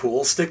breaks the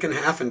pool stick in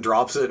half and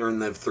drops it on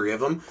the 3 of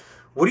them.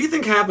 What do you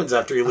think happens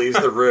after he leaves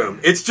the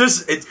room?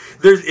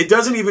 It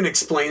doesn't even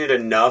explain it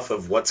enough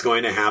of what's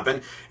going to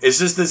happen. It's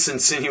just this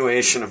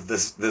insinuation of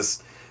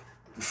this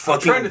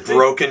fucking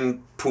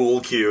broken pool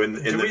cue.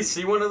 Do we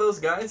see one of those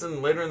guys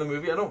later in the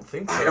movie? I don't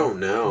think so. I don't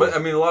know. But I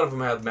mean, a lot of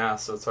them had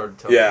masks, so it's hard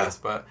to tell. Yeah. This,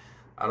 but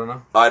I don't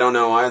know. I don't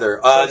know either.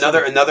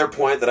 Another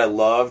point that I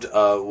loved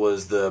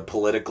was the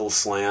political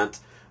slant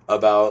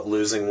about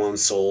losing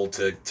one's soul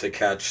to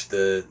catch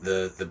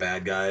the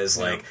bad guys,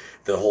 like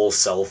the whole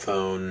cell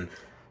phone.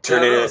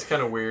 It's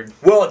kind of weird.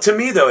 Well, to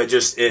me though,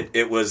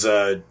 it was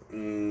a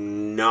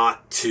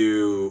not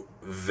too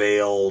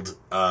veiled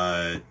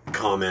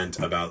comment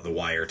about the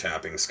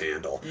wiretapping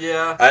scandal.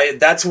 Yeah,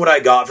 that's what I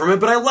got from it,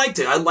 but I liked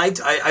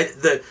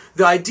it.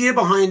 The idea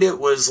behind it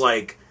was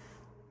like,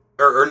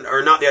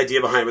 or not the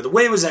idea behind it, but the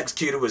way it was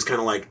executed was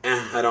kind of like,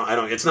 I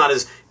don't. It's not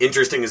as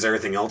interesting as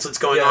everything else that's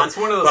going on. Yeah, it's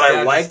one of those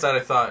gadgets that I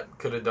thought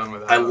could have done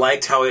without. I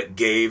liked how it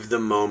gave the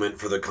moment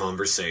for the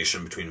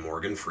conversation between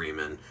Morgan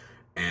Freeman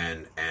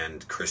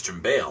and Christian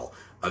Bale,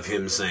 of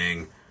him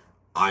saying,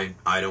 I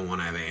don't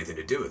want to have anything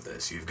to do with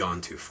this. You've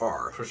gone too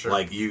far. For sure.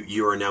 Like,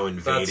 you are now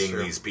invading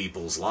these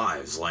people's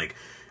lives. Like,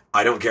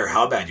 I don't care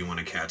how bad you want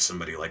to catch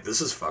somebody. Like,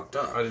 this is fucked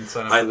up. I didn't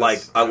sign up I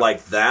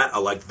liked that. I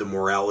liked the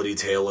morality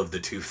tale of the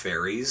 2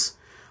 fairies.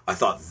 I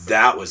thought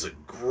that was a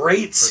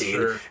great scene.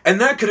 Sure.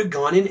 And that could have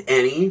gone in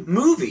any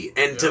movie.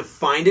 And to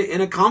find it in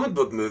a comic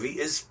book movie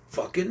is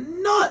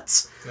fucking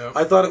nuts. Yep.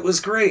 I thought it was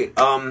great.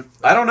 I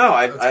don't know.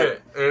 I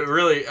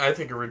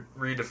think it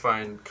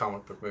redefined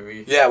comic book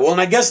movie. Yeah, well,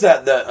 and I guess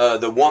that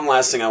the one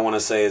last thing I want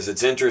to say is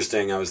it's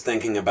interesting. I was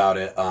thinking about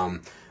it.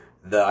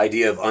 The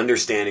idea of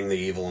understanding the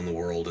evil in the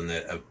world, and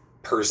that a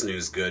person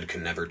who's good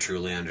can never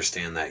truly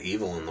understand that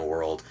evil in the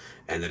world,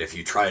 and that if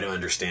you try to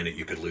understand it,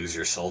 you could lose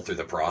your soul through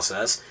the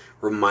process,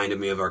 reminded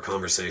me of our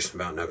conversation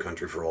about No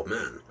Country for Old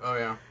Men. Oh,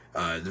 yeah.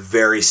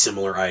 Very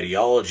similar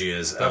ideology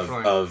of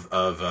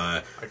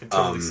I can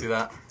totally see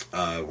that.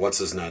 What's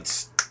his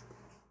nuts?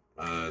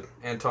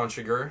 Anton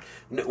Chigurh?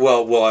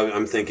 Well,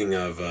 I'm thinking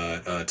of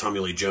Tommy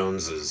Lee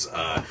Jones's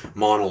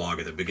monologue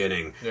at the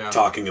beginning,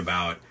 talking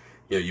about,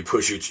 you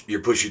push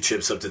your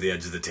chips up to the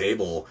edge of the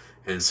table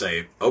and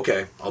say,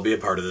 okay, I'll be a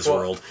part of this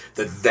world.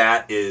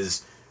 That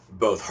is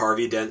both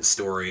Harvey Dent's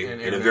story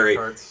and a very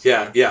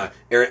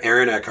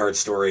Aaron Eckhart's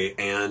story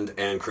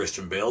and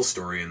Christian Bale's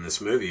story in this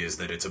movie, is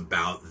that it's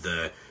about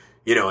the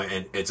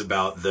and it's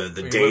about the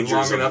dangers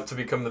long enough to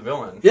become the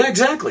villain. Yeah,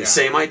 exactly. Yeah.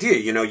 Same idea.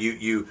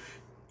 You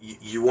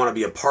want to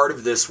be a part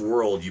of this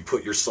world, you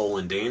put your soul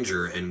in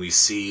danger, and we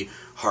see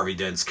Harvey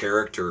Dent's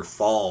character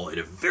fall in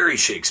a very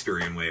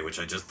Shakespearean way, which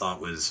I just thought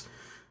was,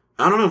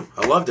 I don't know,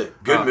 I loved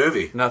it. Good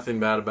movie. Nothing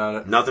bad about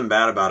it. Nothing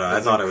bad about it.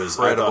 I thought it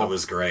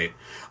was great.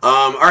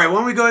 All right, why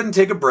don't we go ahead and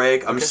take a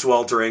break? I'm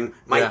sweltering.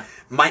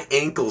 My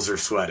ankles are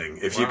sweating,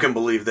 if you can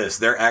believe this.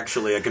 They're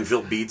actually, I can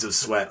feel beads of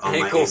sweat on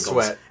my ankles.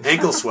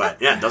 Ankle sweat.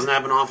 Yeah, it doesn't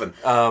happen often.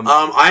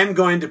 I'm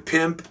going to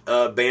pimp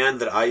a band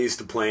that I used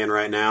to play in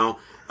right now.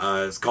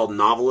 It's called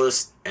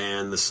Novelist,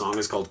 and the song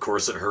is called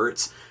Course It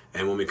Hurts.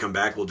 And when we come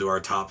back, we'll do our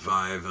top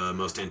 5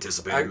 most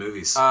anticipated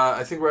movies.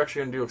 I think we're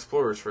actually going to do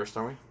Explorers first,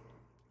 aren't we?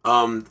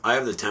 I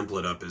have the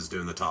template up as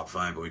doing the top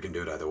 5, but we can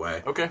do it either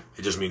way. Okay.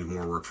 It just means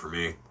more work for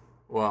me.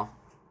 Well,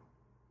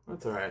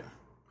 that's all right.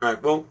 All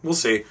right, well, we'll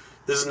see.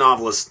 This is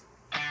Novelist.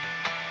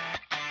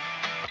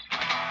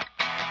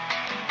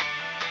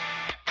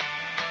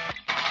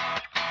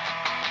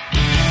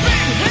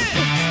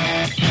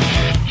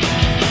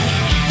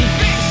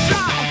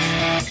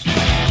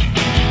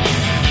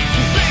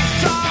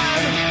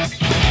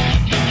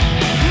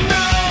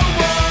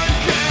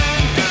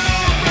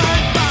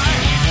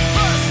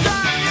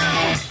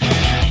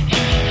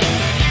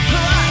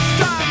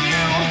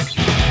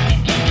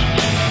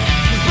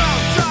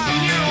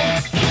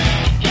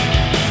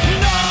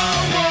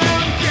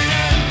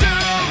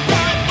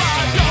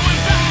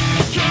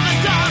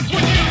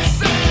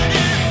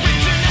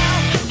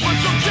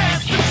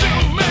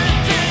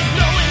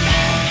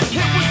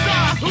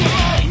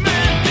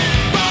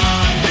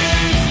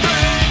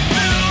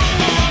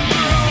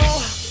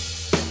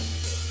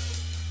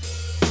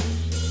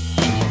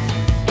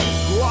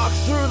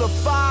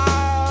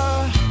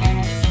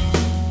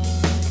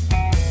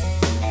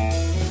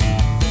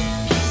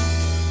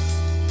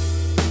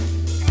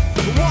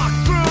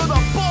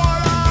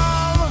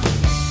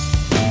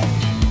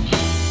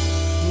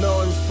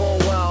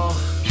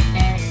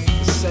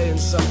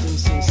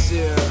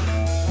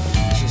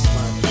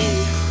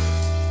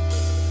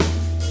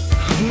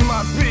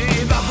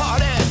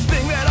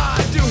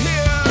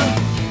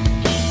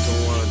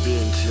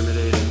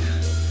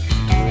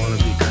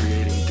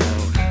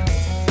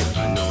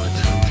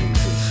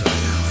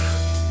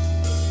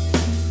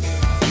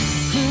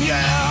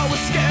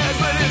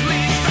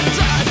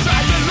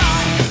 Tried to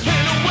lie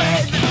in a way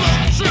that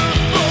looked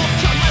truthful.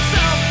 Cut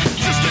myself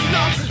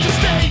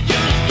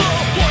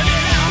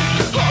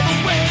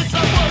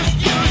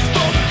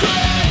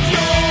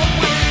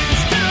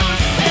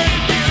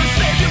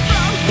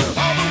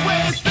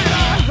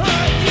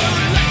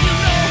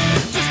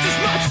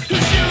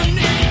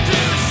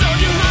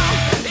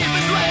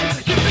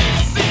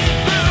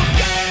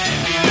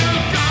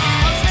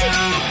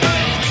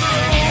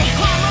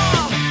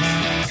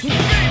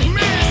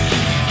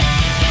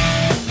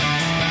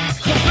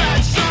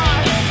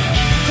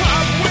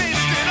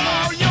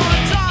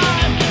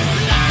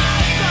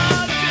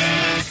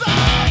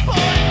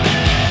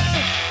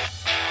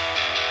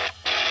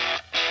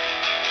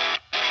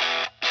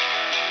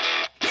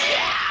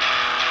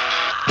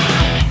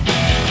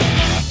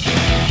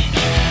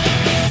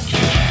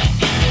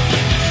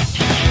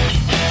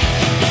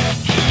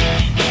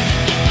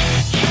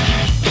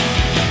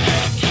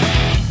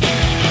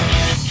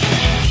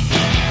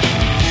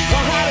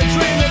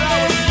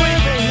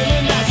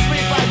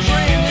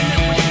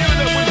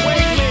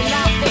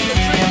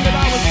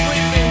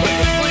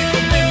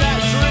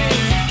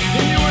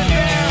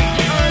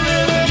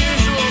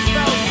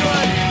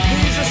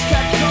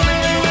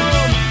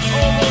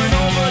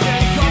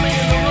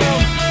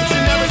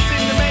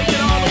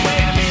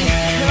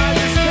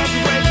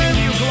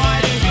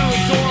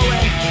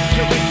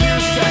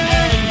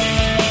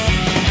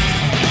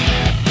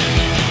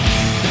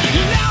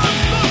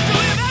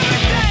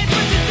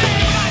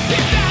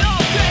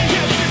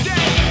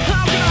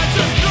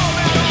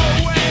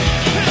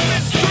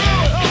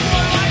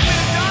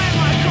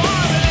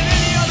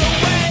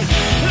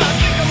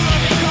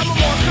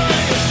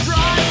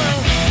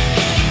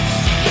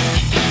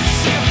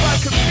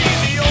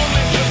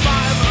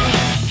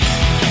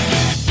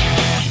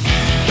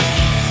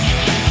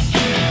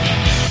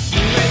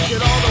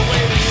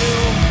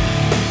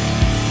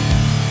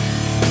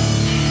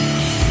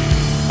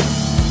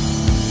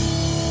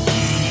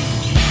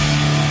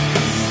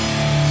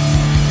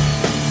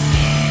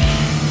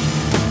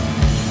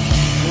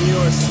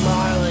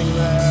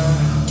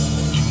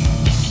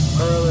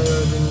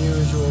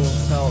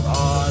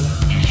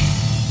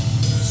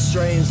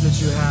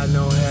you had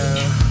no hair,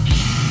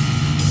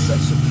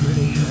 such a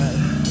pretty head.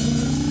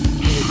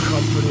 You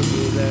comforted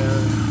me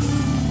there.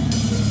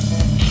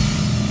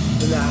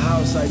 In that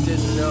house I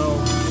didn't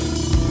know,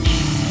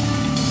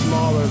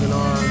 smaller than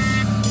ours,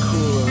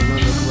 cooler and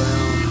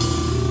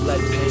underground.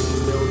 Lead paint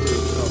and mildew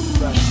felt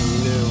fresh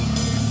and new.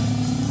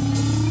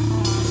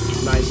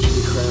 Nice to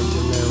be cramped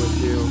in there with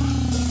you.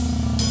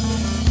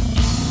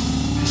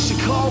 She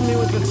called me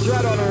with the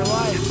threat on her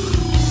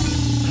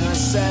life, and I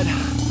said,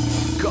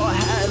 go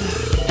ahead.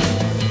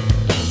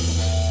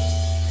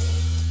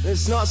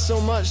 It's not so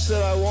much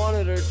that I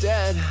wanted her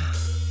dead.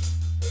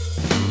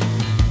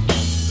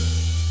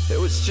 It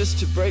was just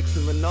to break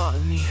the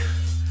monotony,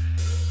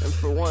 and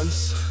for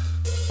once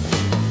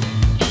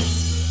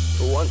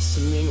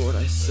to mean what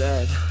I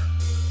said.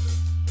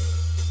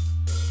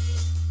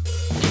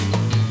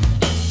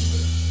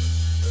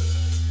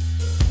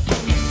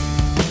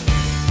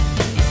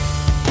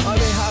 I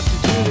may have to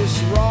do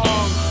this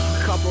wrong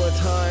a couple of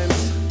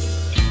times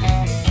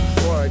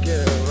before I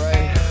get it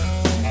right.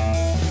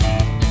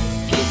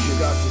 If you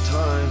got the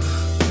time,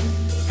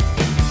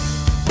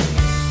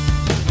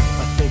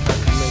 I think I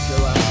can make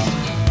it last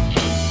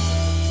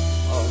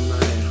all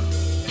night.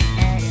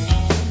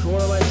 So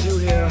what do I do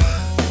here?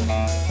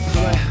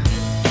 When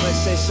I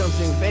say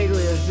something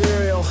vaguely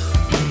ethereal,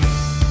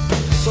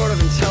 sort of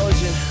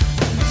intelligent,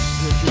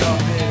 and if you're not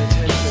paying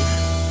attention,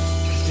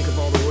 just think of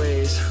all the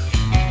ways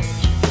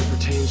it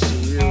pertains to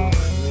you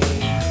and me.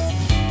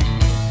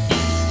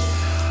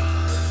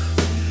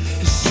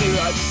 She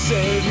likes to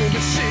save me,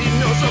 but she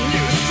knows I'm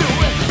used to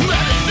it.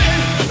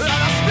 Medicine that I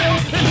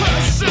spilled in her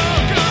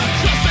sugar,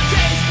 just the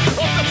taste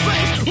of the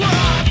place where I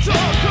took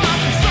her.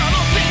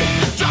 Subtlety,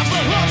 drops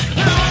the hooks,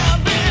 and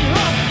I've been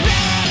hooked.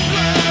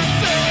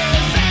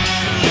 Necklaces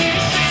and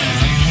leashes.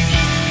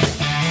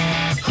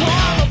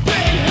 I'm a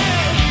big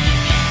head,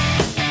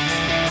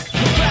 a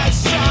bad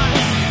shot.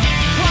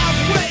 I've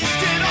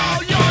wasted all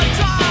your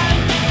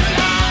time, and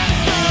I'm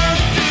so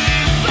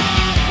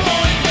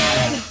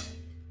disappointed.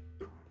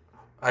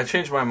 I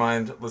changed my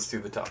mind. Let's do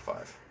the top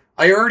 5.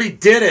 I already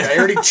did it. I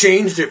already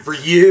changed it for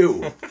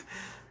you.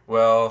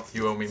 Well,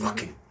 you owe me money.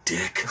 Fucking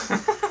dick.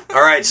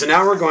 All right, so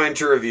now we're going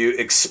to review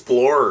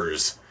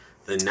Explorers,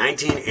 the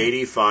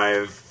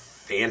 1985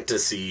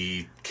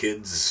 fantasy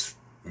kids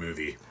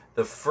movie.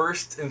 The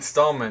first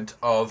installment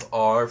of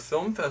our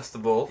film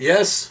festival.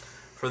 Yes.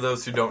 For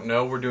those who don't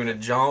know, we're doing a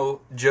Joe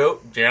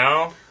Jow.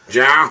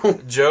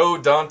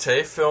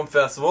 Dante Film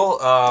Festival.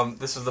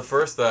 This is the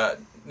first.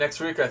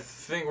 Next week, I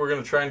think we're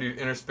going to try and do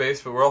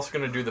Interspace, but we're also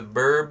going to do The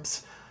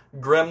Burbs,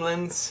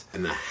 Gremlins,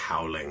 And The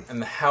Howling.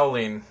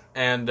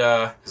 And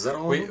Is that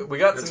all? we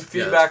got some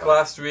feedback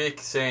last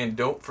week saying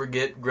don't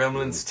forget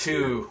Gremlins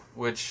 2,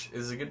 which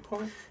is a good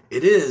point.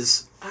 It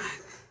is.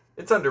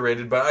 It's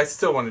underrated, but I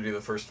still want to do the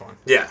first one.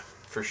 Yeah.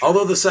 For sure.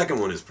 Although the second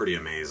one is pretty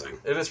amazing.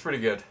 It is pretty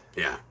good.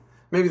 Yeah.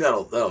 Maybe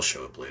that'll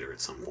show up later at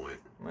some point.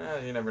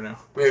 Well, you never know.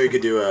 Maybe we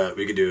could do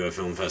a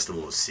film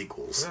festival of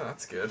sequels. Yeah,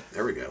 that's good.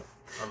 There we go.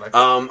 I like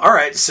All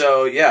right,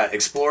 so yeah,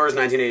 Explorers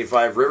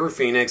 1985, River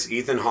Phoenix,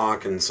 Ethan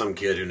Hawke, and some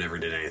kid who never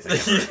did anything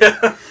ever.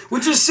 Yeah.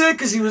 Which is sick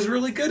because he was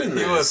really good in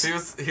this.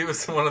 He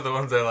was one of the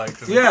ones I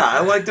liked. Yeah, I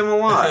liked him a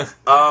lot.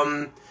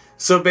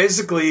 So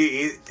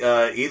basically,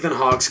 Ethan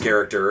Hawke's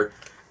character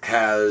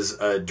has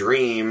a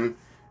dream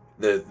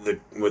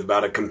with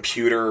about a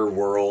computer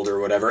world or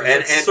whatever,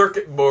 and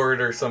circuit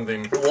board or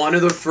something. One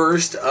of the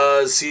first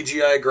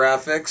CGI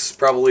graphics,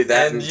 probably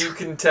that. And you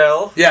can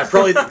tell. Yeah,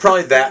 probably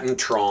that and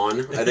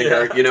Tron. I think,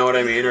 Yeah. you know what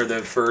I mean, or the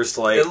first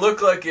like. It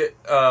looked like it.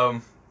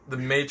 The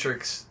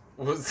Matrix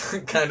was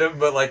kind of,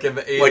 but like in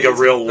the 80s. Like a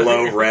real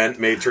low rent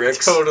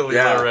Matrix. Totally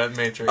low rent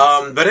Matrix.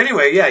 But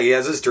anyway, yeah, he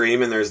has this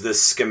dream, and there's this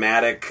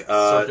schematic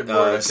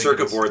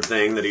circuit board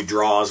thing that he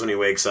draws when he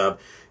wakes up.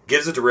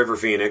 Gives it to River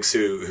Phoenix,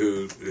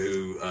 who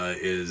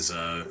is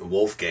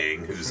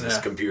Wolfgang, who's this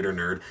computer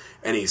nerd,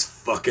 and he's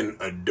fucking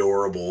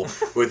adorable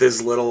with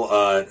his little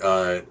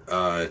They're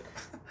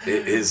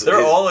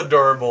all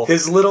adorable.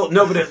 His little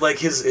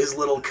his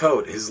little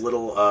coat, his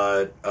little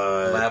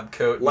lab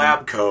coat.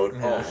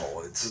 Yeah.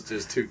 Oh, it's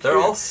just too cute. They're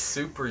all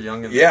super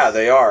young. Yeah,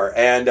 they are,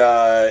 and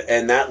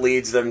that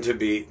leads them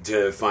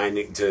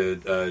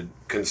to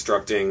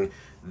constructing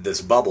this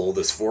bubble,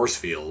 this force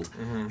field,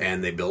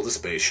 and they build a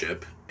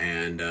spaceship,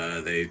 and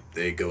they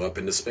go up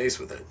into space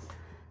with it.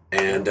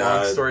 And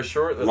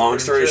long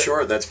story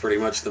short, that's pretty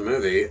much the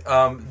movie.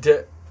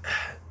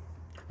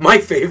 My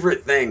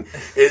favorite thing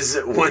is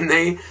when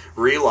they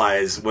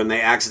realize, when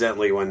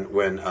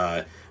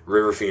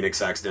River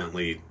Phoenix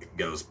accidentally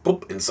goes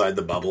boop inside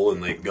the bubble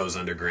and like goes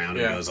underground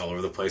and goes all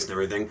over the place and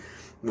everything.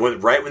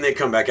 Right when they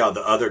come back out,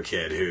 the other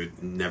kid who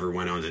never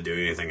went on to do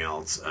anything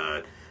else,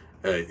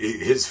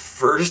 his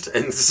first,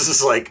 and this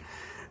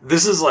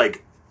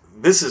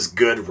is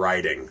good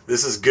writing.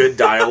 This is good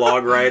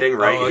dialogue writing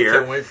here. I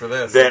can't wait for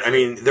this.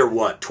 They're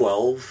what,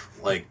 12?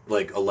 Like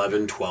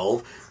 11,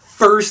 12?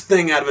 First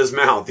thing out of his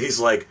mouth, he's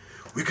like,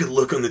 we could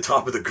look on the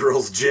top of the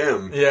girls'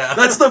 gym. Yeah.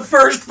 That's the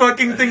first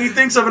fucking thing he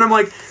thinks of, and I'm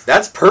like,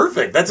 that's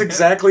perfect. That's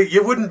exactly,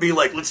 you wouldn't be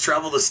like, let's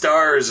travel the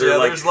stars, or Yeah,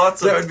 like, there's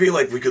lots of- that would be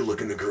like, we could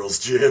look in the girls'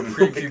 gym.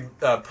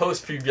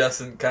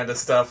 Post-pubescent kind of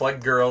stuff,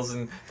 like girls,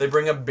 and they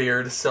bring a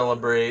beer to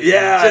celebrate.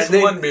 Yeah, just and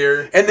they- one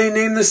beer. And they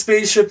named the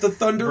spaceship the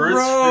Thunder Bruce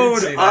Road.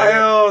 Springsteen. I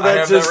I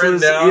have that written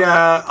down.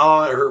 Yeah,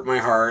 oh, it hurt my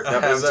heart.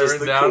 That was just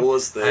the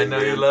coolest thing. I know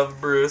you man.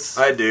 love Bruce.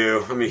 I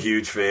do. I'm a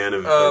huge fan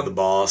of the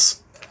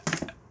boss.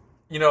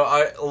 You know,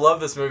 I love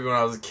this movie when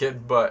I was a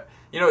kid, but,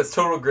 you know, it's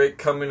total great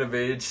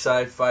coming-of-age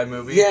sci-fi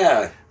movie.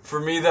 Yeah.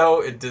 For me,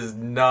 though, it does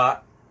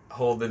not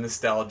hold the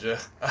nostalgia,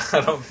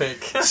 I don't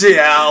think. So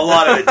yeah, a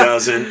lot of it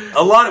doesn't.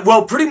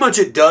 Well, pretty much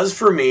it does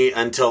for me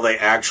until they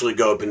actually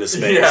go up into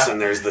space Yeah. and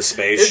there's the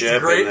spaceship.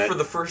 It's great and for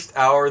the first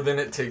hour, then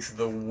it takes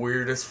the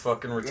weirdest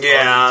fucking retarded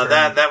yeah,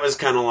 turn. that was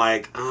kind of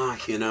like,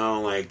 you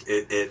know, like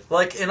it.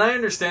 Like, and I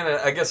understand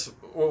it. I guess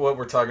what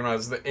we're talking about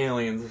is the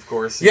aliens, of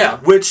course. Yeah, know?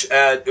 which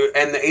and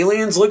the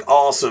aliens look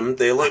awesome.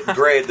 They look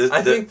great.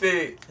 I think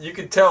you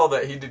could tell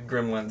that he did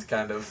Gremlins,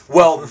 kind of.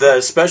 Well,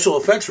 the special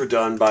effects were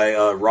done by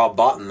Rob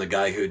Bottin, the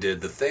guy who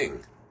did The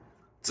Thing.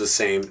 It's the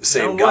same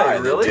No guy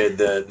way, really?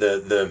 that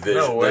did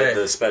No way.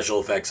 the special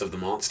effects of the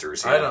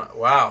monsters. Yeah. I don't.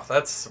 Wow,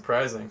 that's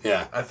surprising.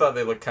 Yeah. I thought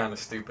they looked kind of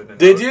stupid.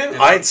 Did you?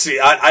 I'd see.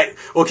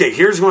 Okay.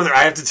 Here's one.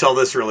 I have to tell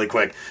this really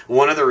quick.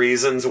 One of the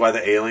reasons why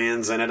the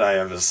aliens in it, I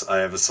have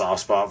a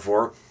soft spot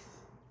for.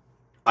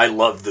 I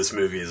loved this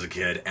movie as a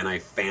kid, and I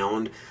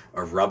found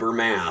a rubber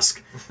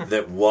mask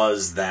that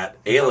was that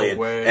alien,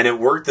 way. and it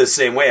worked the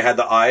same way. It had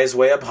the eyes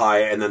way up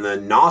high, and then the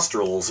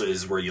nostrils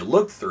is where you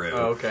look through.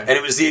 Oh, okay. And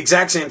it was the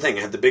exact same thing.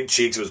 It had the big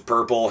cheeks. It was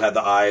purple. Had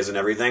the eyes and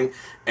everything.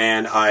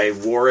 And I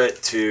wore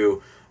it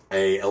to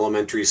a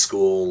elementary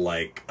school,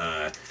 like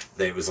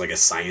it was like a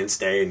science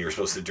day, and you're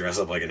supposed to dress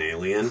up like an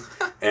alien.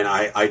 And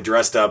I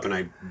dressed up, and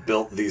I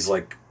built these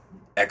like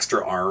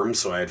extra arms,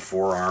 so I had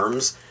 4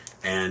 arms.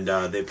 And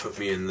they put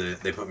me in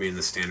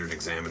the standard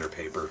examiner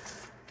paper.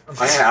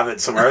 I have it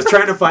somewhere. I was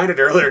trying to find it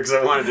earlier because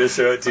I wanted to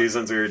show it to you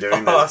since we were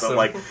doing this. Awesome. But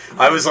like,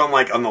 I was on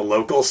the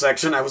local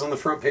section. I was on the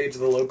front page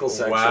of the local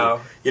section.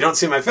 Wow. You don't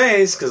see my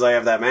face because I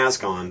have that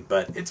mask on,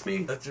 but it's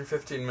me. That's your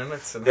 15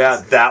 minutes. And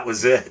Yeah, that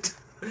was it.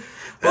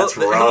 That's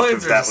the rough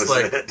aliens if are that just was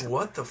like, it.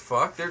 what the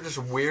fuck? They're just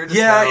weird as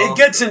Yeah, hell. it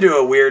gets into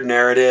a weird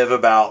narrative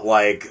about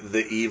like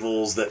the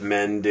evils that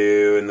men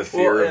do and the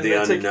fear of and the they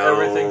unknown. take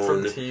everything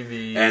from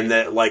TV. And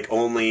that like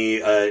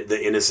only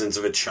the innocence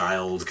of a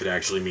child could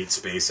actually meet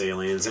space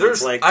aliens. And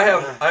it's like I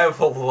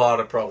have a lot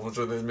of problems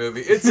with this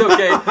movie. It's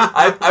okay.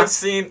 I've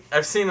seen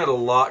it a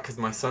lot because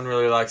my son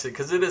really likes it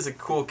because it is a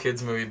cool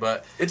kids movie.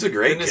 But it's a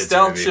great the kids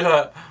nostalgia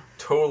movie.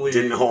 totally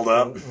Didn't hold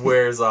up.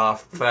 Wears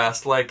off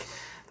fast. Like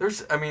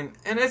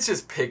and it's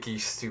just picky,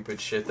 stupid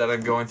shit that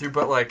I'm going through.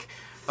 But like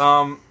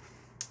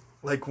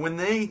when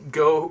they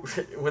go,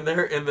 when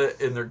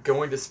they're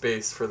going to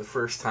space for the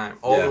first time,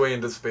 all the way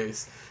into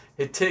space,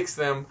 it takes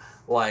them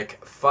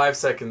like 5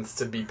 seconds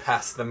to be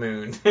past the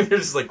moon. And you're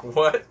just like,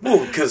 what?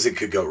 Well, because it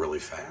could go really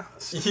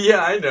fast.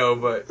 Yeah, I know,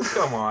 but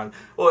come on.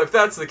 Well, if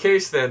that's the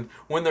case, then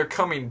when they're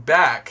coming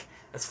back,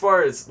 as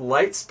far as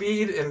light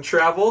speed and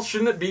travel,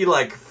 shouldn't it be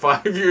like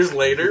 5 years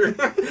later?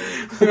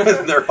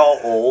 They're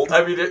all old.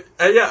 I mean,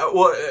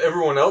 well,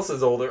 everyone else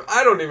is older.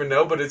 I don't even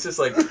know, but it's just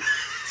like,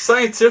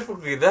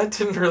 scientifically, that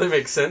didn't really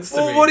make sense to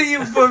me. Well, what are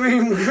you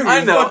fucking...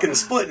 I know. fucking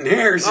splitting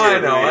hairs here, I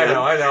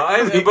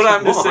know. mean, But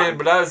I'm just come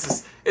saying, on.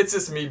 it's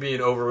just me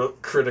being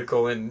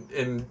overcritical and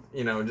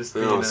just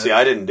being Oh, see,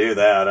 I didn't do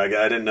that. I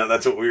didn't know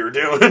that's what we were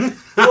doing.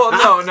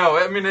 Well, no.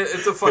 I mean,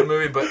 it's a fun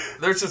movie, but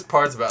there's just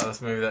parts about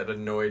this movie that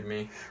annoyed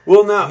me.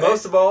 Well, no.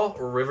 Most of all,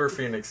 River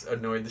Phoenix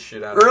annoyed the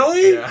shit out of me.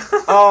 Really? Yeah.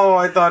 Oh,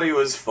 I thought he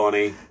was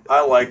funny.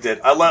 I liked it.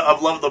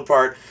 I've loved the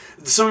part.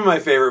 Some of my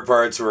favorite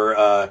parts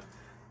were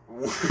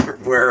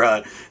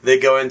where they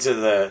go into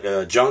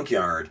the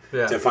junkyard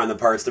to find the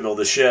parts to build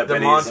the ship. The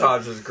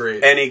montage is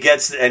great. And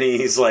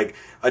he's like,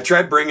 I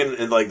tried bringing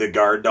in like the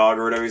guard dog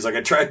or whatever. He's like,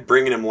 I tried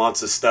bringing him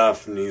lots of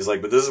stuff, and he's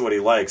like, but this is what he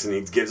likes, and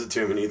he gives it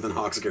to him, and Ethan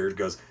Hawke's character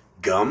goes,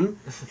 gum?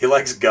 He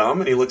likes gum,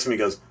 and he looks at me and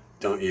goes,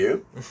 don't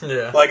you?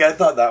 Yeah. Like, I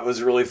thought that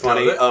was really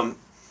funny.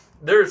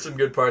 There are some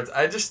good parts.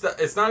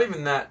 It's not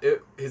even that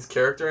his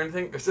character or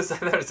anything. It's just I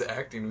thought his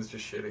acting was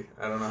just shitty.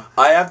 I don't know.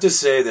 I have to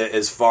say that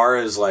as far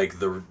as like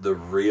the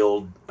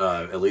real,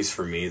 at least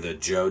for me, the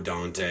Joe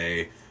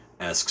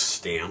Dante-esque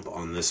stamp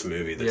on this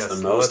movie that's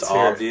the most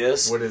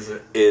obvious. What is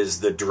it? Is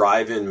the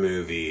drive-in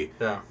movie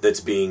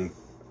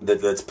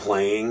that's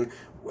playing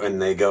when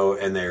they go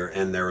and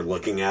they're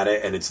looking at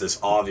it, and it's this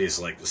obvious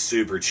like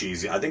super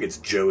cheesy. I think it's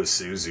Joe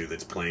Isuzu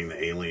that's playing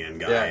the alien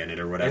guy in it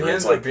or whatever. And he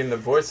ends up up being the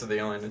voice of the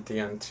alien at the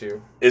end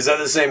too. Is that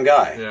the same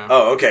guy? Yeah.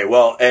 Oh, okay.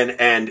 Well,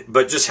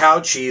 but just how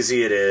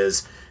cheesy it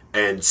is,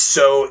 and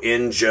so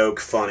in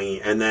joke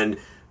funny, and then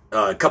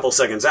a couple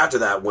seconds after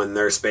that, when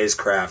their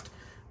spacecraft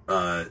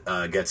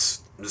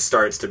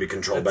starts to be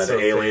controlled by the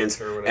aliens,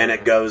 and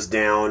it goes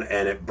down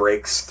and it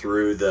breaks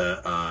through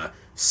the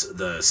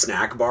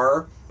snack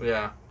bar.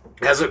 Yeah.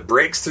 As it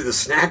breaks through the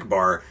snack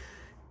bar,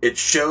 it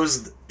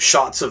shows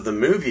shots of the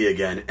movie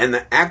again, and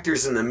the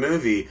actors in the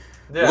movie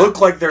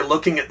look like they're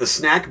looking at the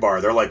snack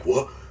bar. They're like,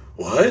 what?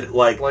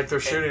 Like they're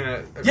shooting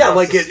it.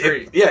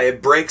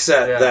 It breaks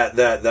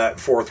that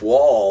fourth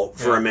wall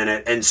for a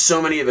minute. And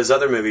so many of his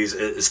other movies,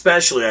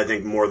 especially I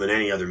think more than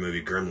any other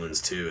movie,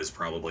 Gremlins 2 is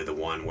probably the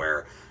one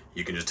where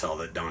you can just tell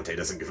that Dante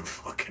doesn't give a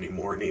fuck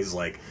anymore, and he's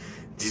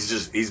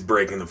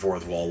breaking the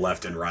fourth wall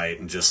left and right,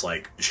 and just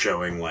like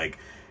showing like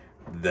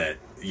that.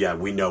 Yeah,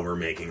 we know we're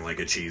making like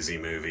a cheesy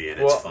movie,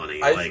 and it's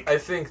funny. I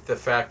think the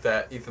fact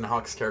that Ethan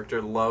Hawke's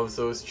character loves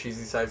those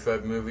cheesy sci-fi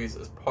movies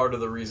is part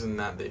of the reason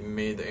that they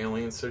made the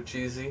aliens so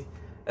cheesy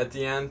at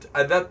the end.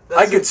 I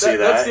could see that.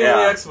 That's the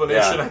only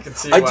explanation I could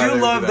see. I do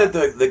love that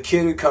the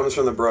kid who comes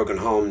from the broken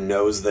home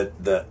knows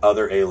that the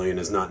other alien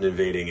is not an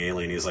invading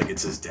alien. He's like,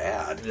 it's his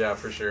dad. Yeah,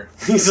 for sure.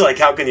 He's like,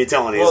 how can you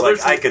tell? And he's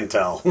like, I can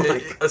tell.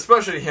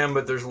 Especially him,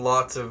 but there's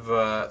lots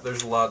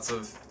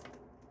of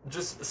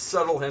just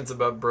subtle hints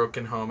about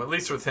broken home, at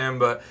least with him.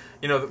 But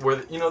where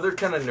they're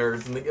kind of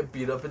nerds and they get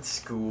beat up at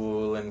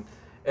school, and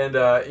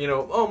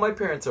my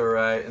parents are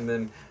alright, and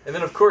then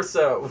of course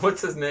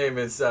what's his name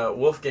is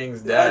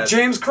Wolfgang's dad,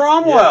 James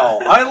Cromwell.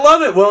 Yeah. I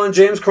love it. Well, and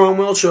James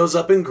Cromwell shows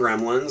up in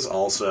Gremlins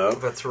also.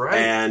 That's right.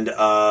 And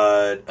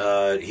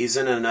he's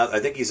in another. I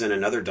think he's in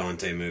another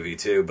Dante movie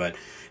too. But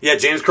yeah,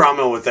 James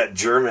Cromwell with that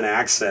German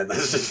accent.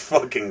 That's just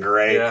fucking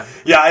great.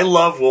 Yeah, I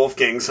love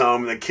Wolfgang's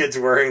Home. The kid's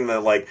wearing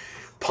the like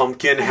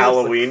pumpkin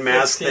Halloween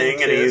mask thing,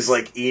 and he's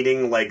like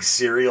eating like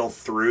cereal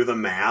through the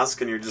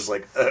mask, and you're just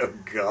like, oh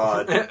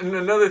god. And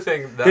another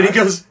thing, and he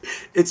goes,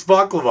 it's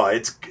baklava,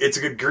 it's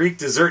a Greek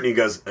dessert, and he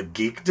goes, a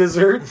geek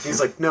dessert?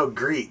 He's like, no,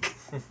 Greek.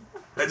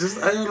 I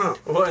don't know.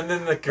 Well, and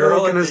then the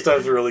girl and this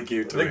stuff's really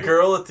cute to me. The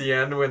girl at the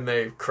end when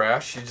they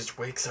crash, she just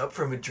wakes up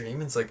from a dream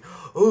and it's like,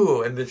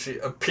 ooh, and then she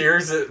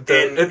appears at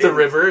the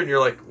river, and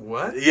you're like,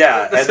 what?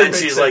 Yeah, and then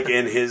she's like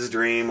in his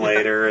dream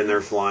later, and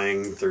they're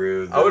flying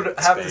through the I would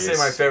have to say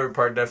my favorite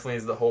part definitely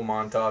is the whole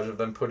montage of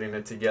them putting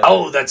it together.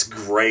 Oh, that's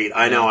great.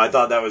 I know. I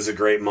thought that was a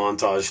great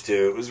montage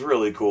too. It was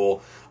really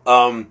cool.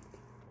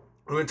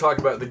 We're going to talk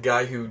about the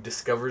guy who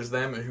discovers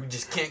them and who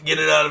just can't get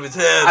it out of his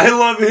head. I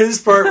love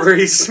his part where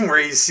he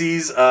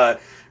sees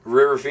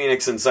River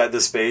Phoenix inside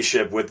the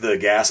spaceship with the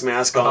gas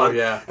mask on. Oh,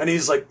 yeah. And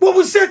he's like, what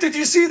was that? Did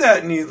you see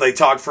that? And he like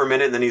talked for a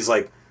minute, and then he's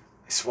like,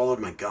 I swallowed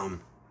my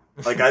gum.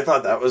 Like, I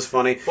thought that was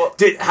funny. Well,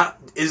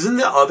 isn't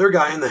the other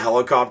guy in the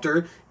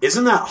helicopter,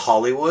 isn't that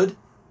Hollywood?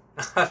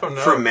 I don't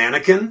know. From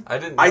Mannequin? I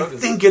didn't notice. I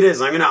think it is.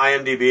 I'm going to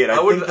IMDb it.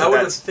 I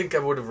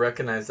would have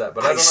recognized that,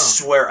 but I don't know. I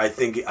swear, I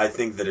think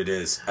that it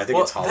is. I think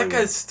it's Hollywood. That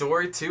guy's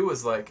story too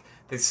was like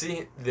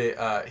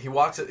he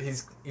walks it.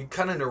 He's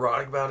kind of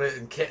neurotic about it,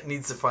 and Kent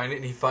needs to find it,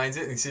 and he finds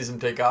it, and he sees him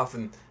take off,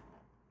 and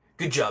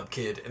good job,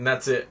 kid, and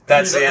that's it.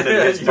 That's the end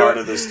of his part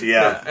of this.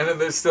 Yeah, and then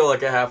there's still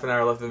like a half an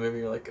hour left of the movie.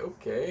 You're like,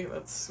 okay,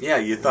 that's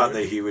you thought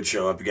that he would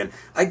show up again.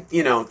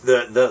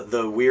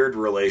 The weird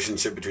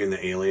relationship between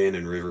the alien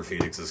and River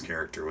Phoenix's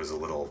character was a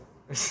little.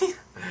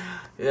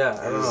 Yeah,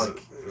 I don't know.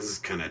 It was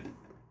kind of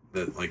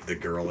the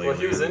girl alien. Well,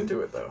 he was into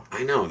it though.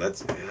 I know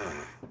that's.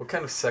 What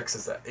kind of sex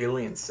is that?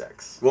 Alien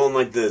sex. Well, and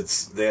like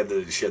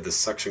she had the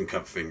suction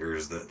cup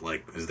fingers that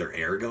like, is there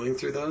air going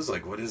through those?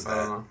 Like, what is that? I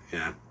don't know.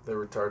 Yeah, they're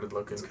retarded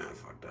looking. It's kind of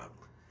fucked up.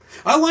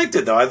 I liked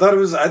it though. I thought it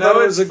was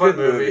a good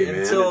movie, man.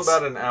 Until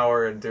about an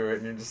hour into it,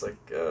 and you're just like,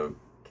 okay.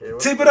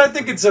 See, but I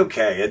think it's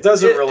okay. It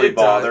doesn't really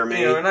bother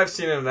me. And I've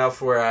seen it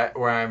enough where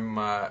I'm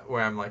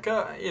like,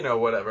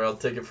 whatever. I'll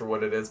take it for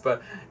what it is.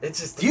 But it's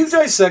just you've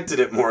dissected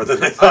it more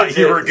than I thought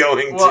you were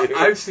going to.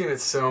 I've seen it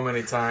so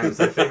many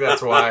times. I think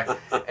that's why.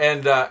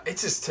 And it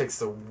just takes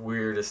the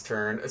weirdest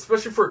turn,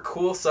 especially for a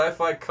cool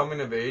sci-fi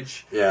coming of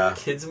age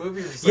kids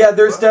movie.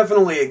 There's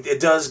definitely it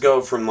does go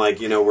from like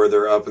where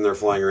they're up and they're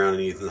flying around,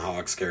 and Ethan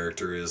Hawke's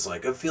character is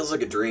like, it feels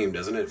like a dream,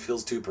 doesn't it? It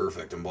feels too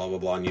perfect and blah blah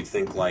blah, and you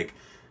think like.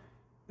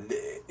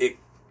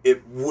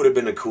 It would have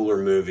been a cooler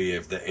movie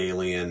if the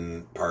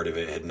alien part of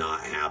it had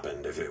not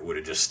happened. If it would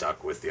have just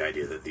stuck with the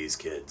idea that these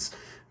kids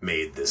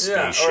made this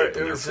spaceship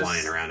and they're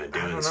flying around and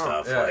doing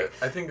stuff. Yeah, like,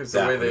 I think it was the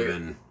way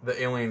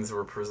the aliens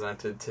were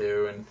presented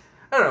too, and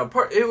I don't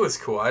know. It was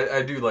cool.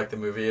 I do like the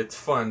movie. It's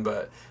fun,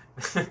 but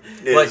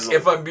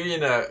if I'm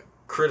being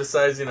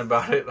criticizing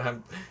about it,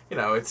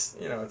 it's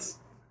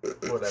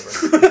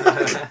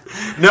whatever.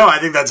 No, I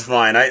think that's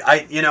fine.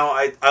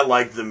 I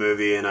liked the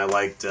movie, and I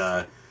liked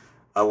the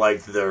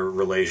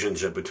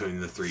relationship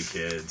between the three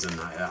kids, and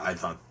I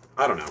thought,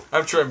 I don't know.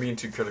 I'm sure I'm being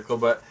too critical,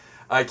 but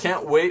I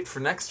can't wait for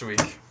next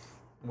week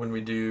when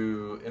we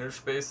do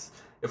Interspace.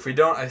 If we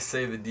don't, I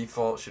say the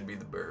default should be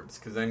The Burbs,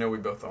 because I know we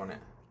both own it.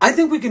 I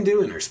think we can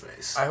do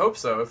Interspace. I hope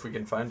so, if we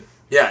can find it.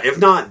 Yeah, if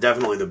not,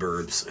 definitely The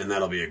Burbs, and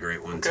that'll be a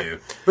great one, too.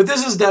 But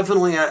this is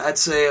definitely, I'd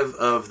say,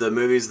 of the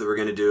movies that we're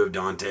going to do of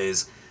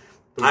Dante's,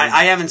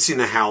 I haven't seen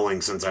The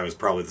Howling since I was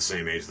probably the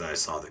same age that I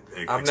saw the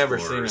Explorers. I've never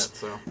seen it,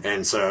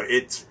 and so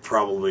it's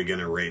probably going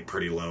to rate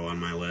pretty low on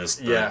my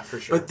list. But,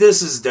 for sure. But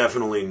this is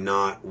definitely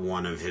not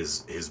one of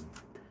his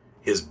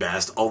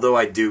best, although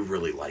I do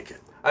really like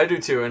it. I do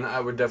too, and I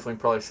would definitely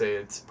probably say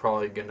it's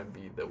probably going to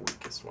be the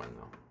weakest one,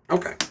 though.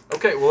 Okay.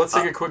 Okay, well, let's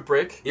take a quick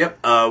break. Yep.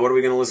 What are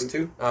we going to listen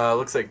to?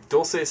 Looks like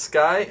Dulce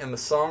Sky, and the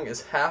song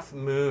is Half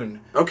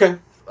Moon. Okay.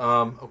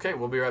 Okay,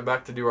 we'll be right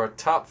back to do our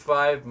top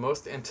 5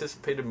 most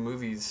anticipated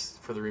movies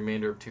for the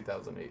remainder of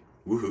 2008.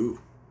 Woohoo.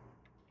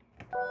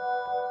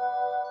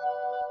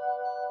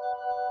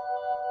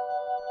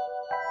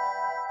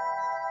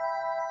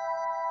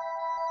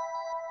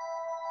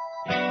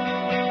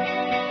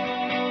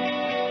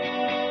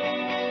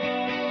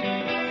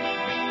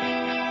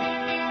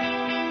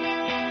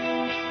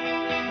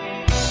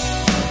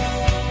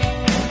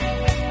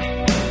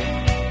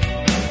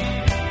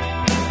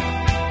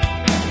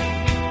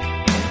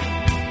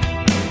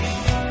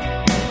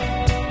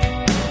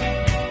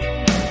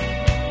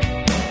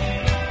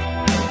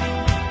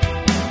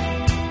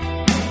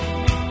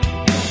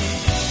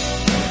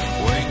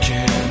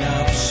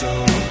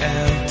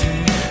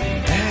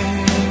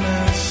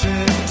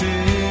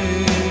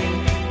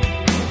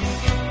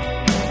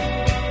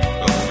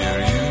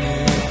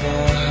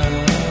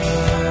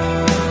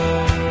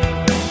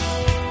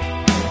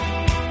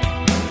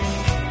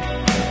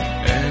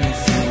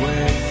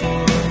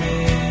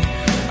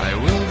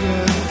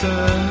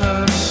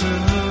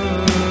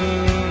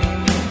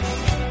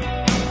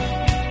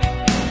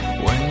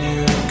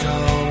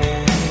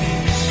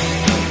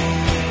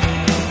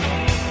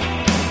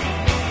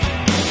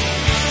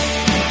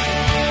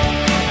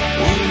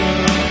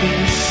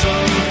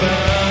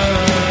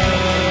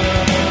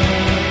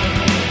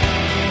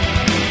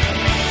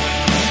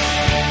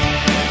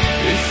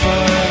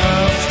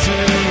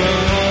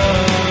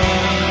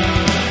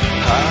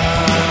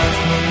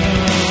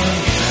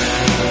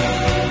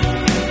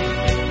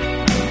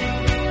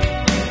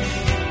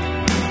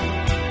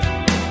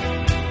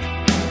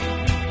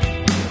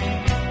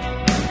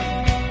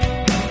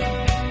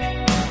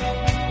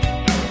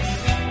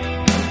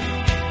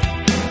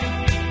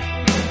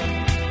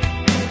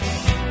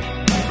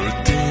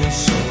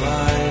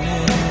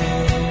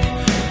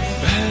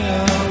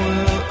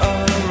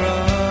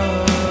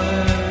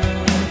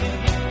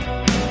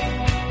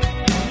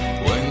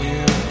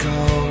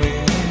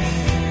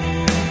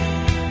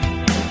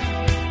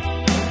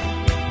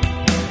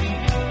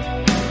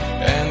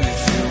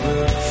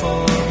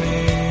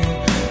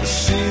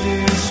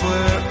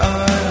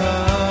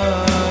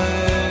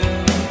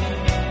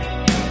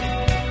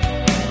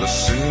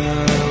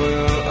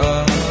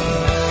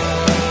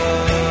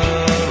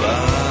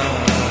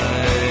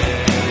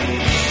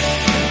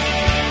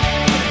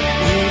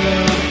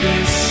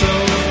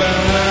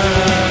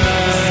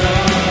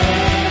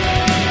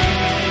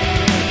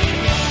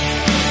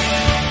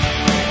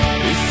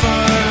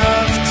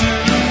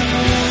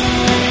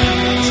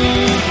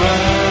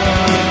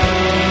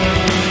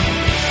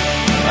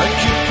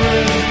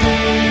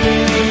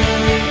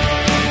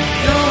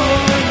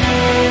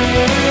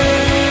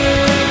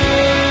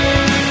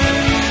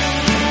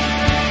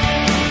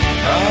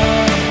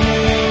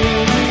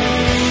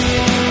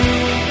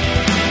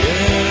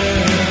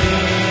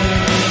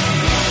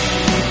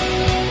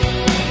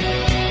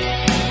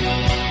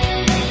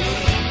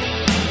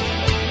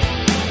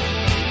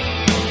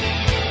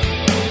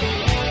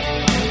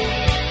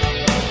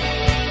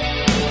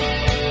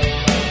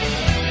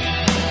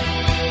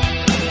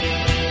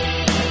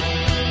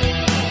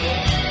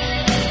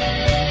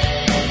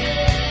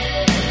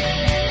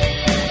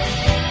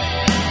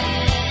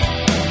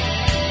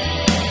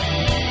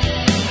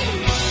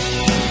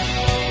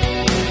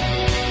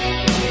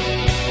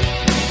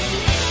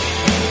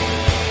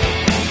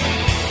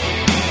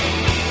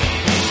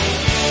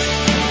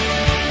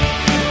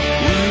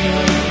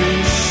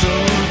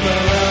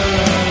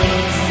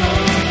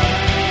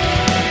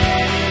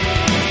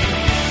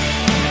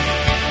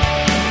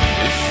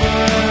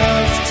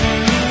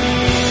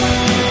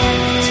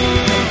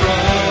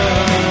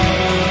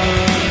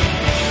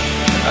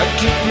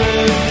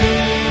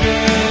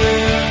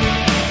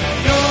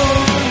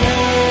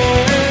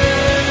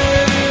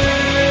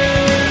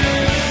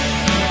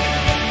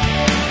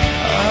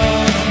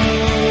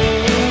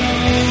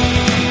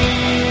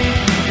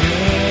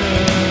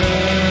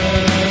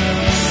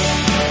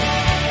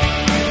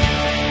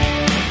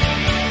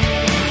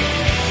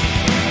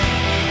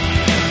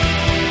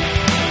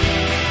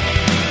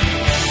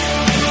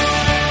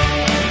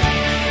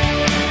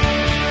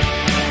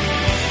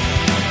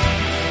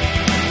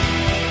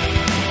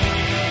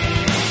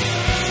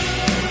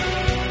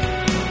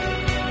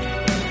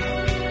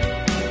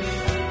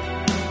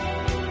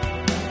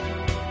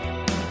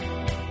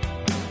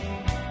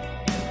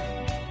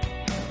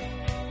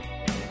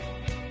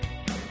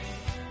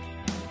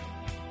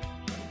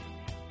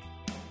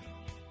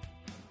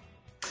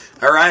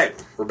 All right,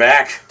 we're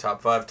back.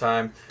 Top 5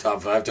 time.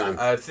 Top 5 time.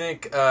 I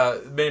think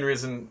the main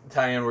reason,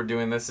 Ty-Ann, we're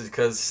doing this is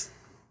because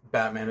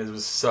Batman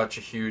was such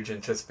a huge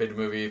anticipated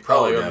movie,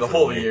 probably over the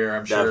whole year,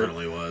 I'm sure.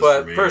 Definitely was.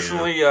 But for me,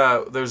 personally,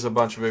 there's a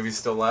bunch of movies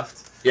still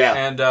left. Yeah.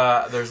 And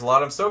there's a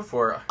lot I'm stoked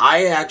for.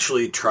 I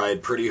actually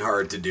tried pretty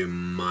hard to do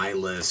my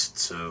list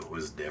so it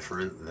was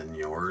different than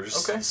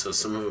yours. Okay. So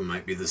some of them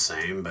might be the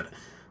same, but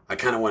I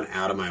kind of went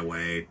out of my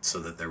way so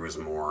that there was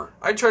more.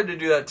 I tried to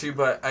do that too,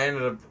 but I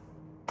ended up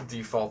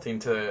defaulting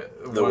to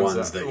the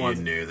ones that you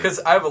knew. Because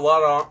I have a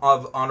lot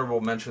of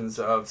honorable mentions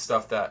of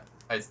stuff that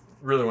I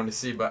really want to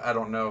see, but I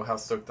don't know how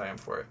stoked I am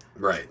for it.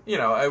 Right. You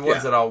know,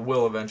 ones that I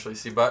will eventually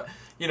see, but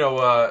you know,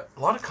 a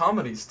lot of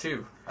comedies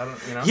too. I don't,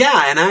 you know.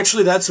 Yeah, and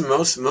actually, that's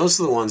most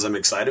of the ones I'm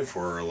excited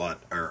for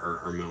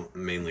are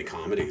mainly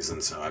comedies,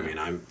 and so I mean,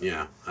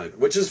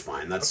 which is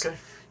fine. That's okay.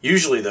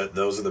 Usually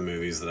those are the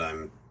movies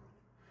that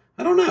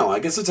I don't know. I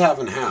guess it's half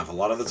and half. A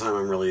lot of the time,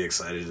 I'm really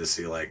excited to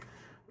see like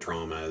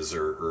dramas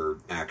or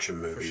action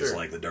movies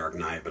like The Dark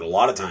Knight, but a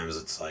lot of times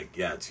it's like,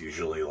 it's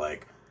usually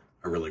like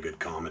a really good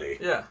comedy.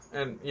 Yeah,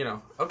 and you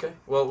know, okay.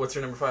 Well, what's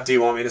your number 5? Do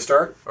you want me to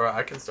start? Or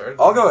I can start.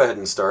 I'll go ahead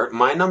and start.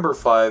 My number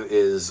 5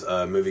 is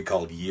a movie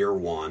called Year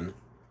One,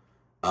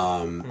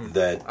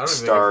 that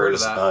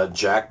stars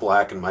Jack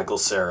Black and Michael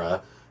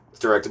Cera. It's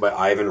directed by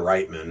Ivan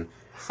Reitman,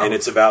 and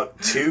it's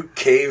about two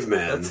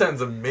cavemen. That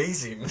sounds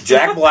amazing.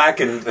 Jack Black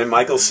and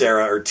Michael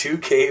Cera are two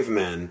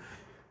cavemen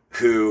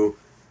who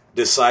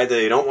decide that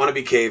they don't want to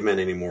be cavemen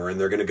anymore, and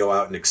they're going to go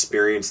out and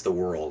experience the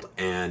world.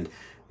 And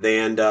they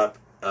end up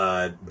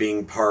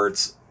being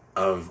parts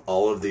of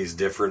all of these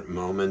different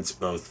moments,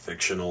 both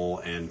fictional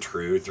and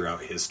true,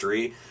 throughout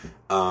history,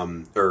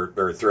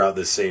 or throughout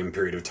the same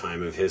period of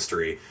time of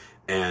history.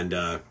 And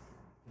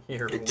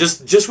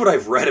just what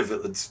I've read of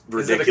it, it's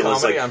ridiculous. Is it a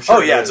comedy? Like, I'm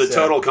sure it's a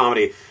total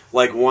comedy.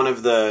 Like one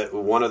of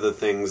the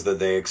things that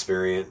they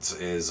experience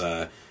is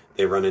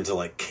they run into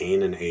like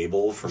Cain and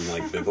Abel from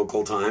like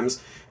biblical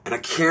times, and I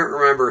can't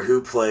remember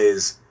who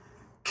plays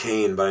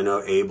Cain, but I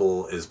know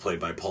Abel is played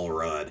by Paul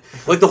Rudd.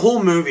 Like the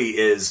whole movie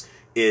is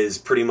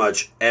pretty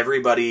much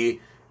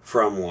everybody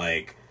from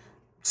like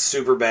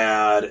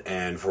Superbad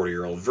and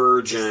 40-Year-Old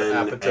Virgin,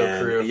 and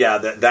crew.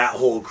 that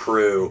whole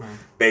crew,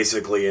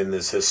 basically in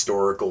this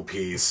historical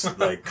piece,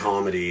 like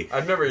comedy.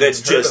 I've never even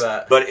heard of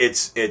that, but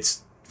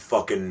it's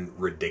fucking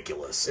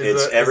ridiculous.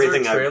 Is there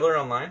a trailer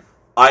online?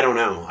 I don't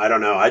know.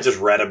 I just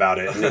read about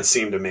it and it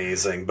seemed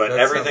amazing. But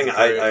everything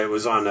I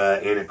was on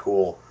Ain't It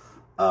Cool,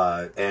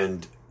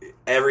 and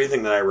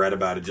everything that I read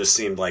about it just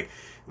seemed like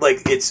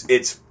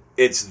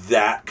it's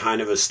that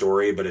kind of a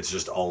story, but it's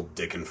just all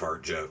dick and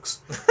fart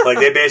jokes. Like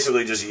they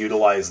basically just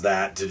utilize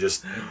that to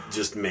just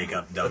make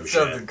up dumb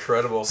shit. That sounds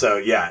incredible. So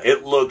yeah,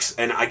 it looks,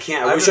 and I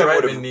wish I I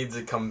would have. have. Needs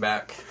to come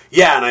back.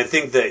 Yeah, and I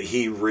think that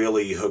he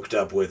really hooked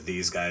up with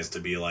these guys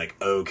to be like,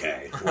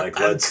 okay, like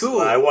let's.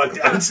 Cool.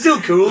 I'm still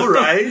cool,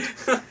 right?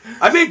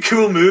 I make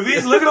cool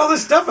movies. Look at all the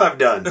stuff I've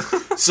done.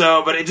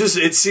 So, but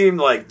it seemed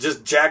like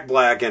just Jack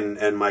Black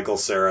and Michael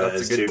Cera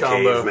as two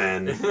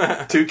cavemen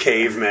that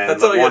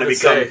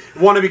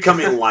want to become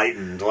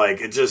enlightened.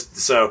 Like it just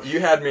so. You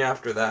had me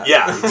after that.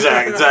 Yeah,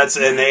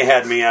 exactly. And they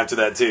had me after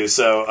that too.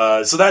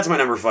 So, so that's my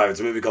number 5.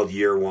 It's a movie called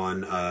Year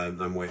One.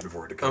 I'm waiting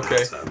for it to come out.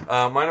 Okay. So.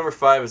 My number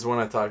 5 is one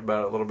I talked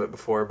about a little bit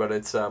before, but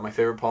it's my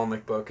favorite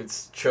Palahniuk book.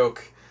 It's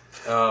Choke.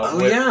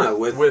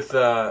 With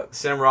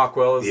Sam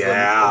Rockwell as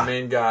the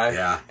main guy.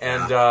 Yeah.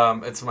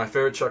 And it's my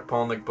favorite Chuck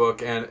Palahniuk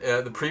book, and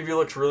the preview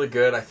looks really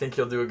good. I think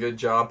he'll do a good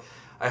job.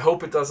 I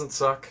hope it doesn't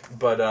suck,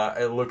 but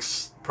it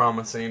looks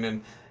promising,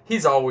 and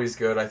he's always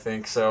good, I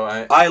think. So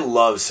I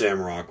love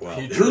Sam Rockwell.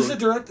 Who's it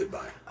directed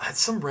by? It's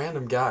some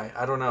random guy.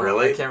 I don't know.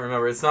 Really? I can't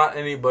remember. It's not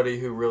anybody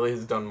who really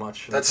has done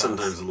much. That's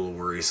sometimes a little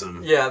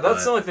worrisome. Yeah,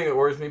 that's the only thing that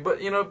worries me. But,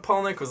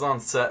 Palahniuk was on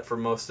set for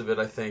most of it,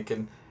 I think,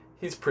 and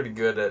he's pretty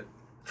good at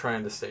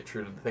trying to stay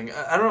true to the thing.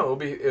 I don't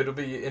know. It'll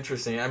be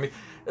interesting. I mean,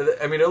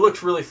 it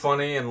looks really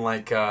funny, and,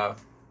 like,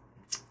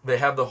 they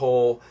have the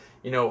whole...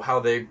 how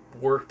they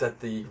worked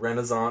at the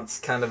Renaissance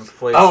kind of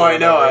place. Oh, I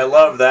know. I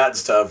love that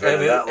stuff. And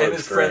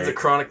his friend's a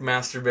chronic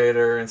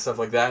masturbator and stuff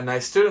like that. And I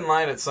stood in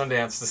line at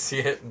Sundance to see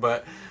it,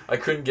 but I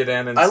couldn't get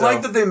in. And I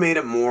like that they made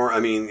it more... I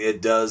mean, it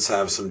does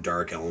have some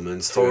dark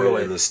elements to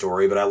it in the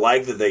story, but I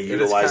like that they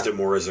utilized it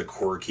more as a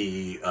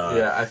quirky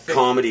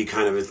comedy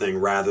kind of a thing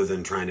rather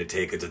than trying to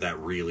take it to that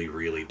really,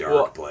 really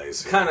dark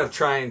place. Kind of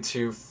trying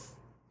to,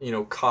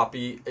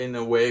 copy, in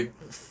a way...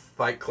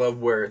 Fight Club,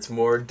 where it's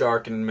more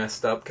dark and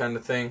messed up kind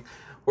of thing.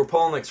 Where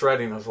Palahniuk's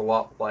writing was a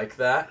lot like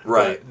that.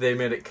 Right. They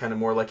made it kind of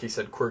more, like you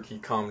said, quirky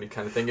comedy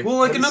kind of thing. Well,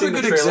 like another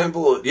good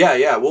example...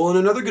 Yeah. Well, and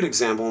another good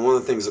example, and one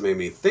of the things that made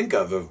me think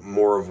of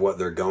more of what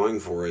they're going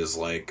for is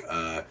like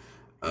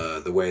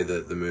the way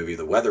that the movie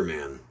The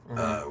Weatherman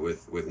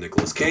with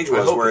Nicolas Cage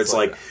was,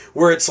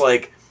 where it's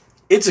like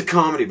it's a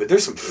comedy, but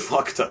there's some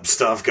fucked up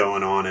stuff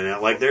going on in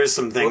it. Like, there's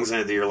some things in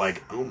it that you're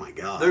like, oh my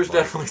god. There's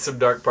definitely some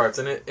dark parts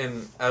in it,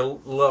 and I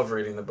love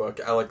reading the book.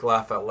 I,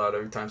 laugh out loud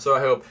every time. So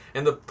I hope...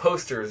 And the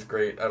poster is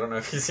great. I don't know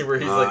if you see where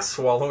he's,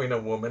 swallowing a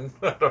woman.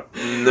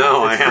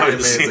 No, I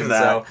haven't seen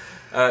that.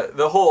 So,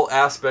 the whole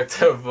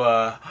aspect of...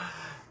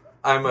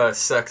 I'm a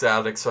sex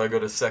addict, so I go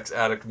to sex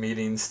addict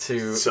meetings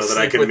so that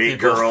I can meet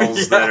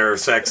girls that are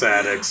sex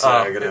addicts, so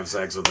I can have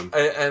sex with them.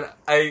 And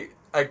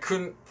I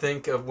couldn't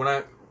think of... When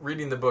I...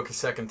 Reading the book a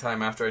second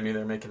time after I knew they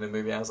were making the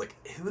movie, I was like,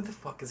 who the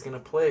fuck is going to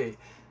play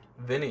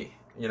Vinny?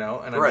 And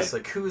I'm just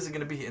like, who is it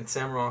going to be? And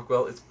Sam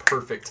Rockwell, it's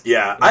perfect.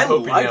 Yeah, I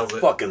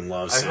fucking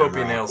love Sam Rockwell. I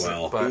hope he nails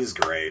it. He's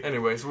great.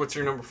 Anyways, what's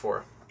your number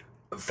 4?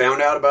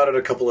 found out about it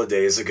a couple of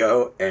days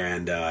ago,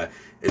 and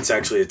it's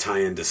actually a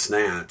tie-in to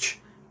Snatch,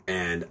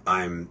 and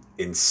I'm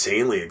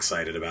insanely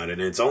excited about it.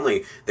 And it's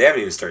only, they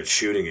haven't even started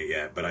shooting it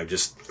yet, but I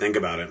just think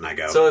about it and I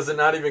go... So is it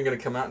not even going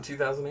to come out in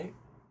 2008?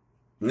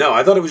 No,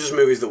 I thought it was just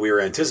movies that we were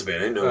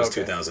anticipating. I didn't know it was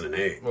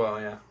 2008. Well,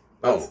 yeah.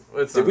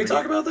 Did we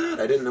talk about that?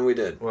 I didn't know we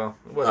did. Well,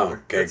 whatever. Oh,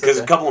 okay, because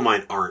a couple of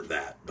mine aren't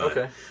that. But,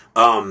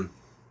 okay.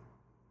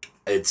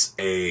 It's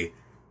a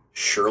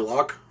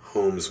Sherlock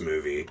Holmes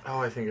movie. Oh,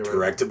 I think you're right.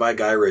 Directed by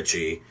Guy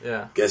Ritchie.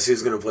 Yeah. Guess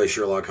who's going to play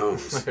Sherlock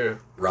Holmes? Who?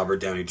 Robert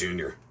Downey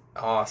Jr.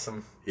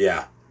 Awesome.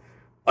 Yeah.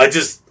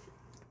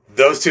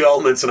 Those two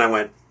elements, and I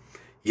went,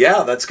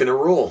 yeah, that's going to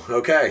rule.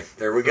 Okay,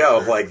 there we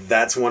go. Sure.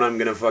 That's one I'm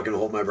going to fucking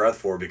hold my breath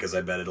for, because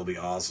I bet it'll be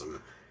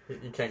awesome.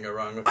 You can't go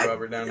wrong with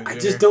Robert Downey Jr. I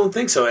just don't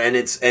think so. And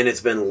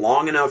it's been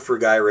long enough for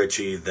Guy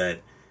Ritchie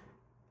that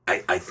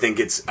I think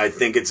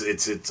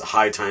it's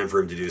high time for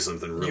him to do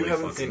something really fucking cool.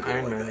 You haven't seen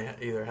Iron Man yet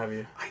either, have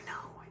you? I know.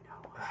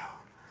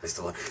 I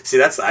still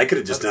see. I could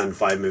have just done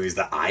 5 movies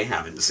that I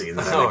haven't seen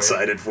that I'm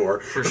excited for.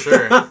 For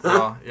sure.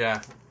 Well,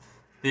 yeah.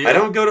 I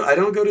don't go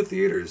to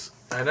theaters.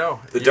 I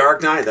know. The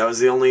Dark Knight. That was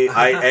the only.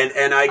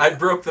 I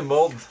broke the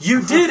mold.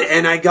 You did,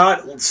 and I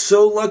got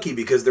so lucky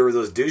because there were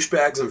those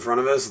douchebags in front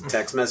of us,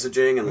 text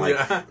messaging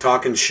and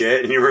talking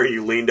shit, and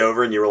you leaned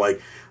over and you were like,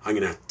 "I'm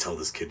gonna have to tell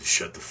this kid to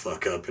shut the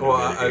fuck up."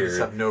 I just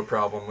have no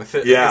problem with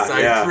it. Yeah,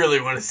 I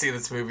really want to see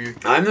this movie.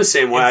 I'm the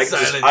same way.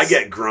 I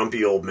get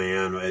grumpy old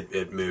man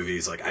at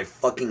movies. I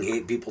fucking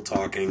hate people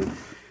talking.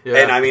 Yeah.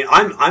 And I mean,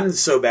 I'm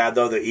so bad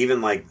though that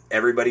even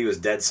everybody was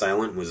dead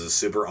silent was a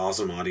super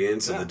awesome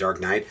audience in The Dark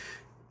Knight.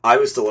 I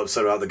was still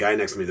upset about the guy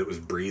next to me that was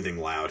breathing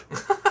loud.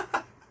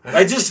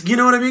 I just, you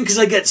know what I mean? Because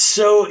I get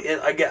so,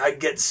 I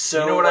get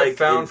so. You know what I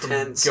found from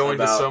going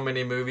to so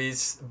many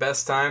movies?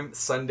 Best time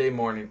Sunday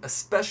morning,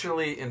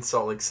 especially in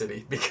Salt Lake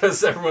City,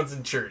 because everyone's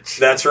in church.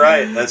 That's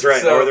right.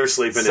 So or they're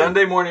sleeping.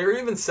 Sunday morning, or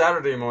even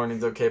Saturday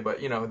morning's okay,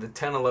 but the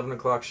 10, 11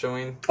 o'clock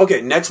showing.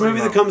 Okay, next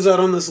movie that comes out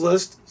on this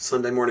list,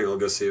 Sunday morning. I'll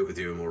go see it with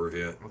you and we'll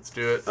review it. Let's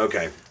do it.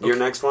 Okay, your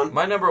next one.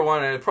 My number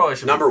one, and it probably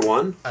should. Number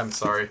one. I'm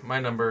sorry,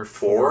 my number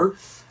 4.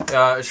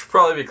 It should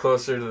probably be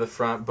closer to the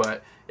front,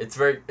 but.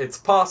 It's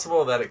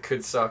possible that it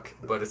could suck,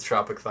 but it's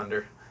Tropic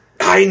Thunder.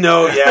 I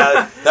know,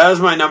 yeah. That was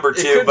my number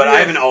 2, but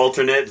I have an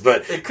alternate,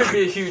 but it could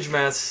be a huge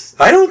mess.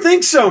 I don't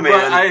think so, man.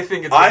 But I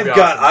think it's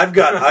I've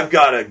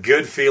got a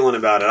good feeling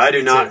about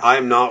it.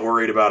 I'm not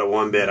worried about it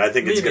one bit. I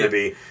think it's going to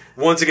be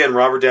once again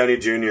Robert Downey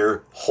Jr.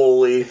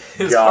 Holy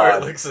His God.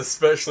 Heart looks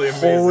especially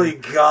amazing. Holy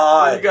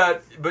God.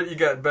 You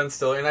got Ben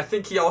Stiller, and I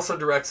think he also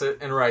directs it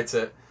and writes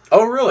it.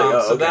 Oh, really?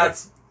 So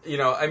that's I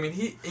love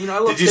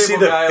Did you see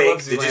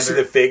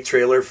the fake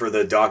trailer for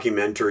the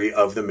documentary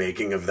of the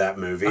making of that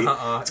movie?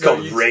 It's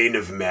called Reign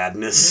of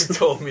Madness. You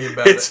told me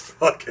about it. It's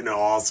fucking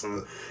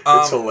awesome.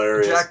 It's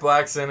hilarious. Jack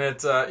Black's in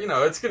it.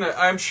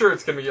 I'm sure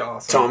it's gonna be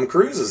awesome. Tom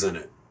Cruise is in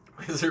it.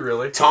 Is he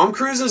really? Tom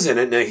Cruise is in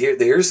it. Now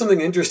here's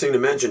something interesting to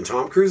mention.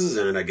 Tom Cruise is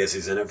in it. I guess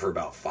he's in it for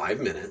about 5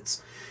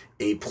 minutes.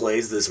 He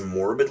plays this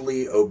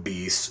morbidly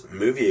obese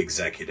movie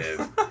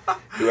executive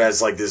who has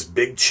this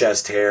big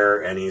chest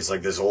hair, and he's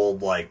this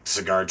old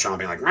cigar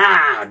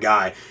chomping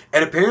guy,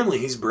 and apparently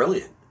he's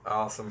brilliant.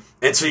 Awesome.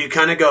 And so you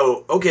kind of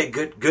go, okay,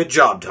 good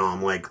job,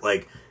 Tom.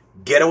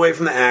 Get away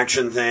from the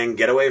action thing.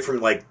 Get away from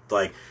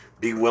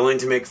be willing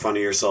to make fun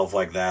of yourself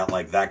like that.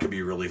 That could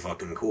be really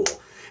fucking cool.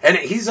 And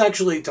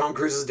Tom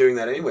Cruise is doing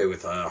that anyway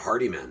with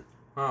Hardy Men.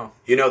 Oh,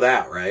 you know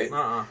that, right?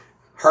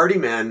 Hardy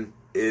Men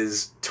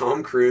is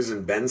Tom Cruise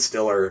and Ben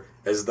Stiller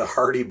as the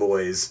Hardy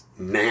Boys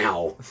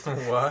now.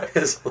 What?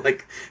 As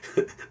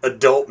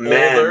adult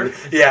men. Older?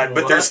 Yeah,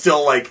 but they're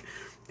still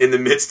in the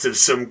midst of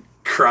some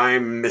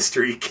crime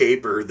mystery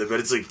caper, but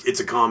it's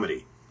a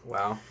comedy.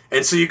 Wow.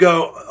 And so you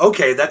go,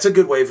 okay, that's a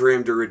good way for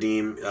him to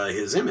redeem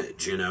his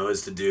image,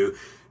 is to do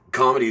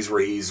comedies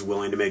where he's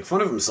willing to make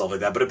fun of himself like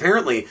that. But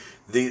apparently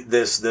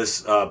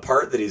this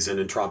part that he's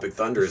in Tropic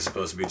Thunder is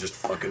supposed to be just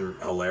fucking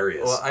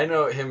hilarious. Well, I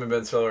know him and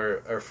Ben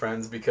Stiller are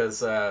friends because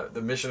the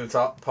Mission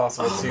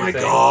Impossible 2 my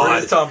thing. God.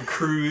 Where's Tom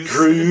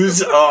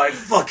Cruise? I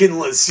fucking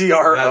CROOZ.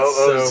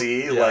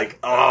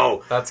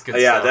 So, that's good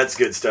stuff. Yeah, that's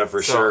good stuff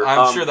for sure.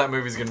 I'm sure that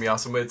movie's going to be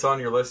awesome, but it's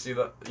on your list.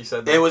 You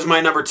said that. It was my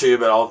number 2,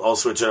 but I'll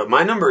switch it up.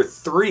 My number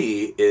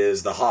 3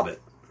 is The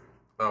Hobbit.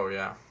 Oh,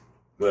 yeah.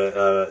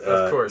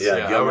 Of course,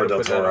 Guillermo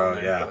del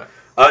Toro.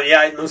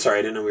 I'm sorry,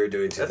 I didn't know we were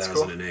doing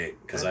 2008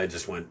 because I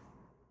just went.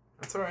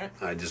 That's all right.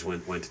 I just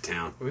went to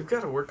town. We've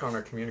got to work on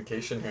our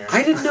communication here.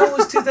 I didn't know it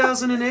was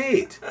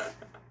 2008.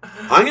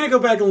 I'm gonna go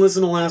back and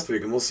listen to last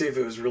week, and we'll see if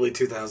it was really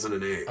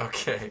 2008.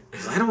 Okay.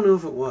 I don't know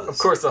if it was. Of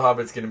course, The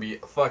Hobbit's gonna be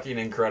fucking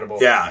incredible.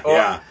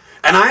 Yeah.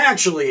 And I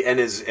actually, and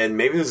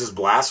maybe this is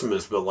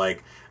blasphemous, but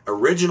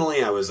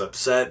originally I was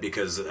upset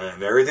because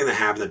of everything that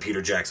happened that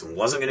Peter Jackson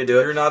wasn't going to do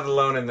it. You're not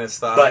alone in this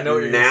thought. But I know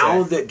what you're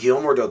now that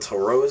Guillermo del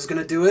Toro is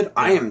going to do it,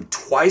 I am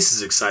twice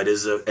as excited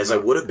as I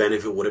would have been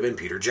if it would have been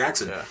Peter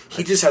Jackson. Yeah,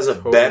 he just has a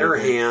better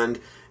hand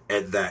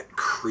at that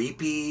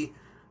creepy,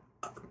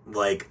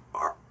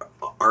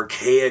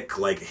 archaic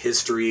like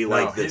history,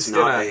 like that's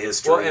not a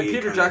history. Well, and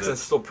Peter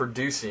Jackson's still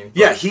producing.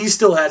 Yeah, he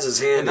still has his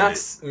hand, and in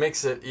that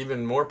makes it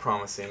even more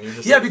promising. You're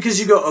just because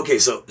you go, okay,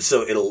 so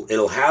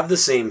it'll have the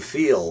same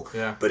feel,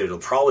 but it'll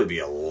probably be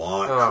a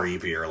lot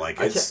creepier. Like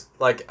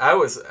I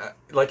was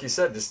like you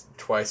said, just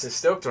twice as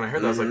stoked when I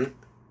heard that. I was like,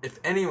 if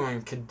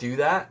anyone could do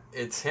that,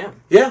 it's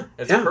him. Yeah,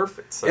 it's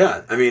perfect. So.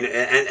 Yeah, I mean,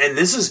 and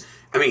this is,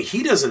 I mean,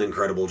 he does an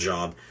incredible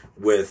job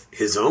with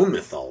his own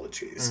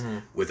mythologies,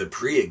 with a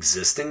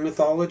pre-existing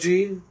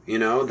mythology, you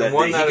know, that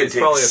he can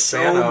take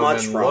so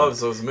much from.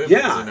 Loves those movies,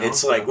 yeah, you know?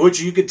 it's like, which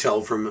you could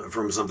tell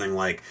from something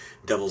like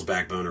Devil's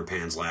Backbone or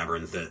Pan's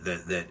Labyrinth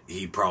that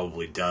he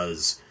probably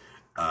does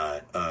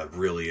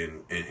really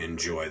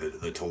enjoy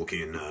the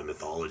Tolkien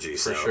mythology.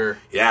 So, for sure.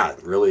 Yeah,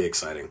 really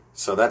exciting.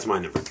 So that's my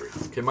number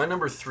 3. Okay, my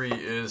number 3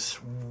 is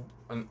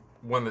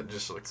one that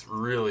just looks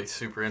really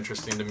super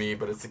interesting to me,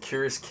 but it's The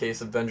Curious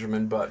Case of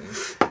Benjamin Button.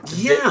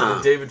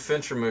 The David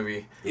Fincher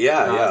movie.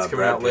 It's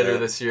coming out later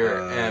this year,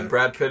 and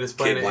Brad Pitt is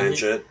playing Kate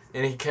Blanchett.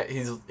 And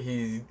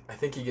he I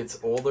think he gets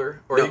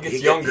older, or he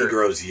gets younger. He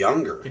grows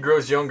younger. He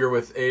grows younger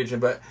with age,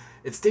 but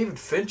it's David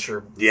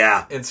Fincher.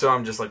 Yeah. And so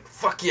I'm just like,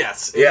 fuck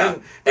yes.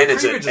 And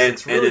it's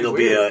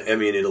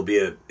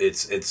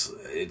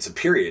a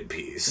period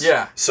piece.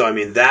 Yeah. So I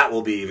mean that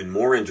will be even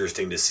more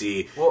interesting to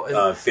see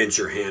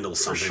Fincher handle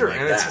something like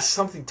that. It's just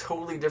something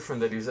totally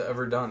different that he's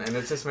ever done, and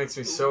it just makes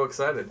me so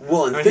excited.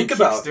 Well, and think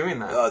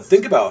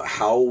about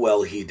how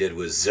well he did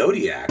with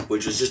Zodiac,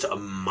 which is just a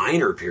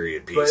minor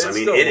period piece. I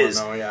mean, it is.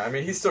 I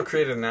mean, he still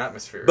created an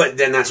atmosphere. But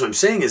then that's what I'm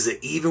saying is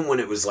that even when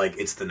it was like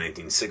it's the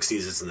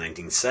 1960s, it's the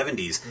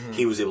 1970s,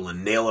 he was able to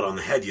nail it on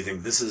the head. You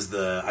think this is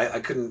the?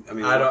 I couldn't. I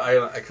mean,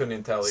 I couldn't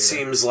even tell. Either.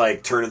 Seems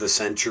like turn of the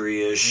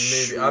century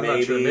ish. Maybe I'm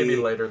not sure. Maybe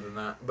later than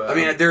that. But I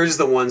mean, there is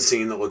the one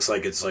scene that looks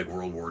like it's like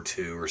World War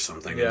II or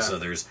something. Yeah. And so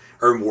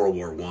or World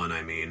War I.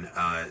 I mean,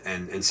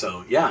 and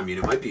so yeah. I mean,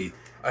 it might be.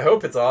 I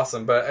hope it's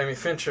awesome, but I mean,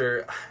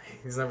 Fincher,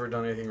 he's never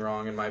done anything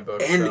wrong in my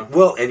book. And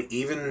and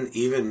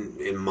even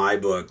in my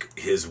book,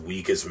 his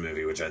weakest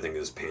movie, which I think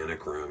is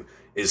Panic Room,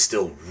 is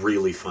still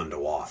really fun to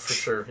watch. For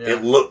sure, yeah.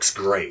 It looks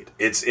great.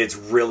 It's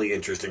really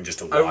interesting just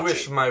to watch. I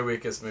wish my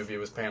weakest movie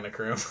was Panic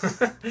Room.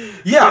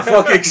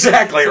 Yeah,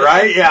 exactly,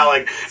 right? Yeah,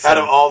 like out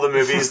of all the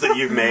movies that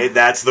you've made,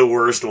 that's the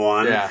worst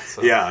one.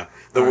 Yeah.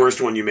 The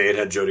worst one you made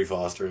had Jodie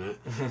Foster in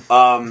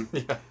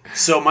it.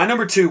 So my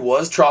number 2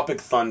 was Tropic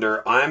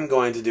Thunder. I'm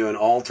going to do an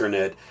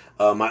alternate.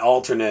 My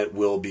alternate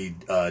will be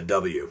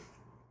W.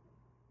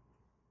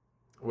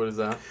 What is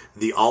that?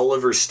 The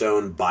Oliver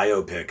Stone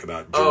biopic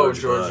about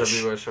George Bush.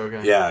 W. Bush.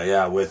 Okay.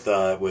 Yeah, with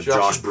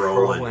Josh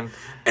Brolin.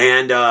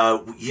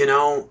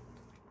 And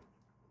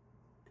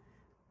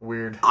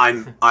weird.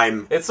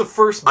 I'm. It's the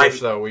first Bush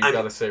though. We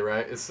gotta say,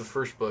 right? It's the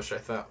first Bush. I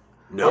thought.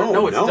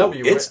 No, it's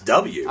W. It's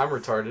W. I'm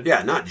retarded.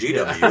 Yeah, not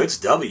GW. It's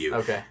W.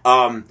 Okay.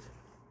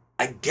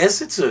 I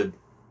guess it's a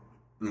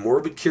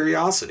morbid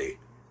curiosity.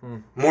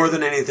 More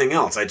than anything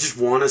else, I just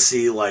want to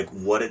see like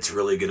what it's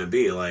really going to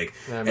be like.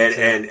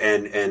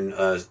 And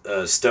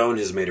Stone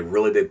has made a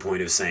really big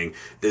point of saying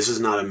this is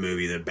not a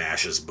movie that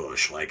bashes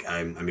Bush. Like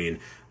I'm going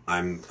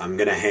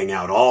to hang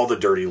out all the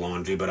dirty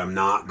laundry, but I'm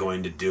not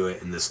going to do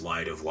it in this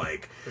light of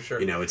like, for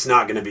sure. It's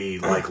not going to be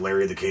like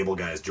Larry the Cable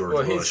Guy's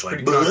George Bush,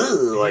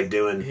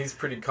 He's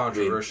pretty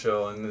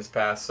controversial in his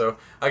past, so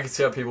I could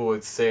see how people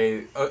would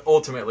say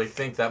ultimately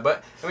think that.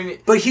 But I mean,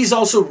 but he's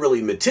also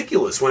really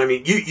meticulous. When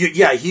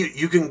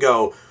you can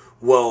go.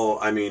 Well,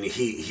 I mean,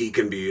 he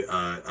can be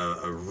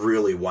a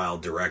really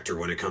wild director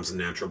when it comes to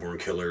Natural Born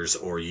Killers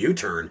or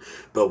U-Turn,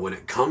 but when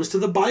it comes to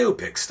the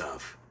biopic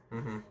stuff.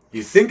 Mm-hmm.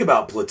 You think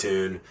about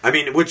Platoon. I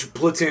mean, which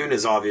Platoon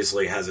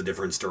obviously has a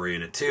different story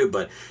in it too.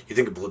 But you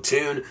think of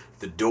Platoon,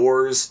 The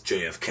Doors,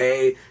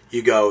 JFK.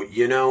 You go,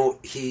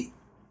 he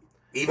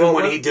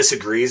when he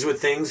disagrees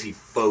with things, he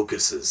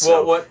focuses.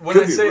 Well, so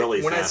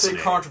when I say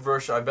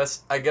controversial,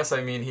 I guess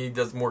I mean he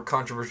does more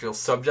controversial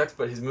subjects,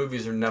 but his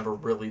movies are never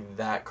really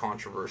that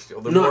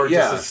controversial. They're more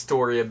just a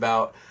story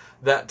about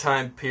that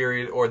time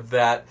period or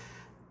that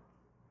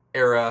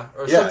era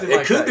or something like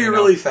that. It could be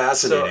really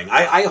fascinating. So,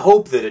 I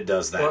hope that it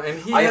does that. Well, and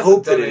he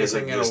hasn't done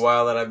anything in a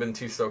while that I've been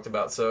too stoked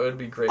about, so it'd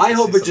be great. I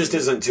hope it just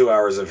isn't 2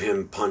 hours of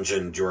him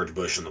punching George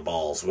Bush in the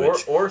balls,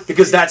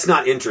 because that's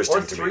not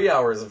interesting to me. Or 3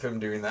 hours of him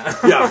doing that.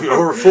 Yeah,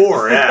 or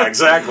 4. Yeah,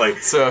 exactly.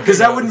 Because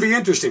that wouldn't be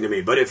interesting to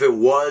me. But if it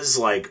was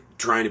like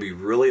trying to be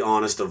really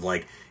honest of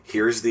like,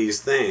 here's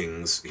these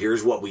things,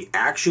 here's what we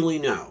actually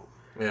know,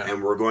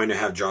 and we're going to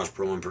have Josh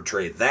Brolin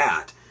portray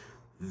that.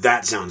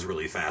 That sounds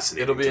really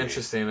fascinating. It'll be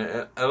interesting.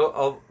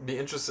 I'll be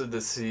interested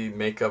to see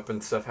makeup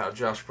and stuff, how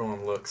Josh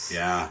Brolin looks.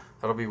 Yeah.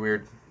 That'll be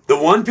weird. The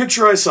one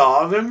picture I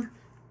saw of him,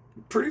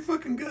 pretty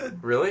fucking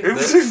good. Really? It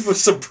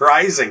was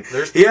surprising.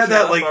 He had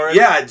that, like,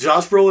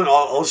 Josh Brolin,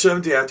 I'll show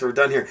him to you after we're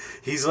done here.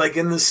 He's, like,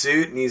 in the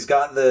suit, and he's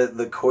got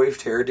the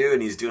coiffed hairdo,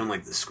 and he's doing,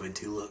 like, the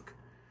squinty look.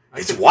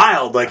 It's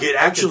wild. Like it I could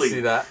actually, see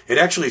that. it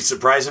actually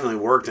surprisingly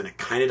worked, and it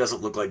kind of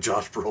doesn't look like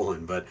Josh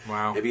Brolin, but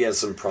Wow. maybe he has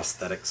some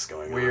prosthetics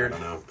going Weird.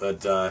 on. I don't know.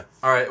 But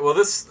All right. Well,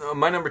 this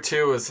my number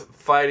 2 is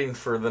fighting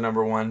for the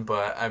number 1,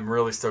 but I'm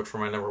really stoked for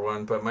my number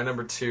 1. But my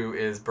number 2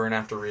 is Burn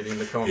After Reading,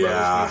 the Coen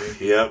Brothers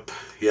movie. yep.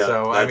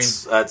 So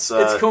that's it's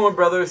Coen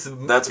Brothers.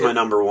 that's my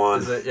number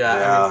 1. Is it? Yeah.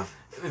 I mean,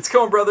 it's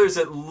Coen Brothers.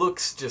 It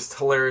looks just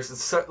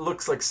hilarious. It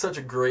looks like such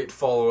a great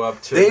follow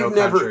up to No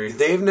Country.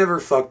 They've never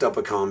fucked up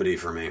a comedy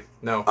for me.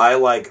 No. I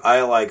like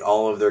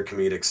all of their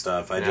comedic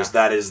stuff. Just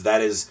that is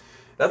that's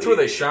where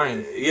they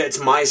shine. Yeah, it's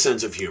my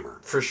sense of humor.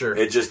 For sure.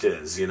 It just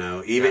is,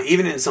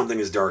 even in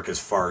something as dark as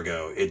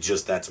Fargo,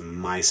 that's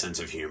my sense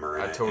of humor.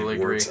 And I totally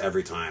agree. It works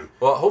every time.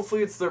 Well,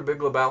 hopefully it's their Big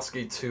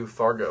Lebowski to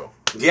Fargo.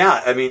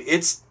 Yeah, I mean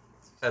it's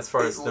as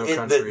far as No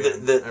Country.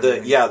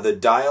 The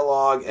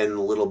dialogue and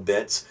the little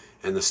bits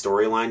and the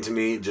storyline to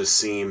me just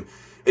seem.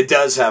 It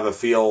does have a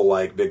feel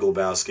like Big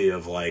Lebowski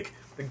of like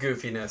the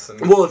goofiness.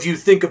 And well, if you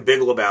think of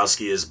Big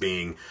Lebowski as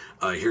being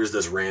here's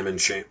this Raymond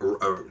Chandler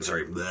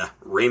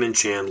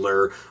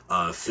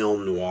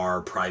film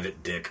noir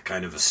private dick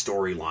kind of a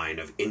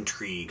storyline of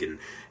intrigue and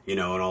and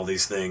all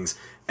these things,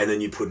 and then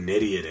you put an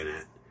idiot in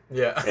it.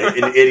 Yeah.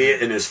 An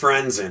idiot and his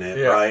friends in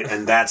it, right?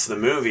 And that's the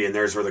movie, and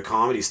there's where the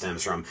comedy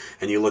stems from.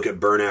 And you look at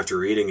Burn After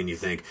Reading, and you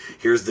think,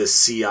 here's this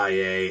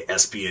CIA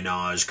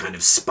espionage kind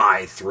of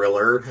spy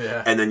thriller,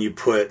 and then you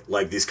put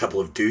like these couple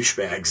of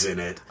douchebags in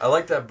it. I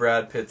like that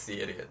Brad Pitt's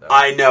the idiot, though.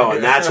 I know,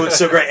 and that's what's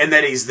so great. And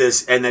that he's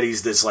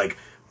this like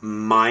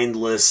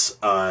mindless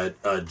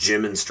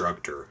gym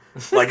instructor.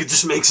 Like it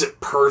just makes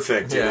it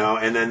perfect, you know.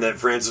 And then that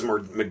Frances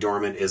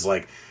McDormand is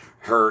like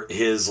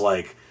his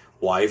like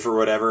wife or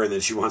whatever, and then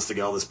she wants to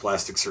get all this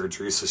plastic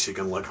surgery so she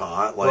can look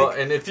hot. Like, well,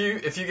 and if you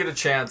get a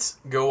chance,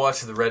 go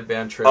watch the Red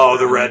Band trailer. Oh,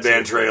 the Red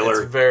Band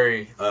trailer! It's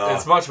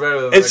it's much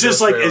better than it's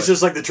just like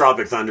the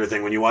Tropic Thunder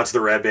thing. When you watch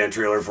the Red Band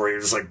trailer for it,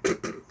 you're just like,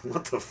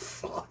 what the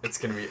fuck? It's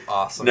gonna be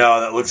awesome.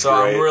 No, that looks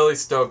great. I'm really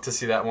stoked to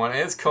see that one. And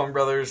it's Coen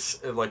Brothers.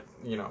 Like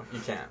you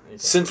can't.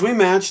 Since we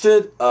matched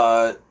it,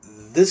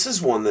 this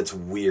is one that's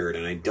weird,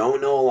 and I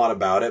don't know a lot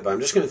about it, but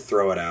I'm just gonna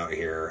throw it out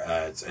here,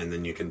 and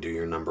then you can do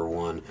your number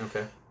 1.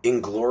 Okay.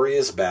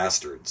 Inglourious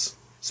Bastards.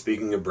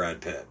 Speaking of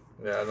Brad Pitt.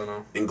 Yeah, I don't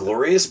know.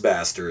 Inglourious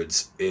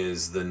Bastards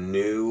is the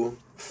new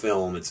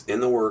film. It's in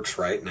the works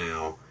right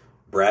now.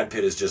 Brad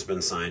Pitt has just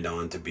been signed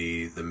on to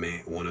be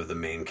one of the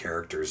main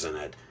characters in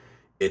it.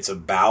 It's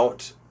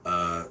about,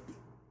 I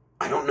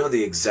don't know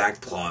the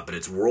exact plot, but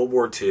it's World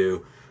War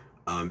II.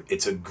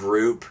 It's a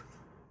group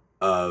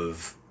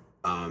of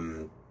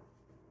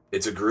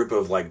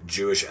like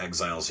Jewish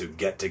exiles who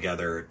get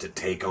together to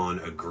take on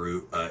a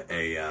group,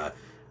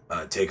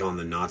 take on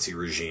the Nazi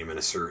regime in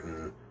a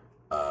certain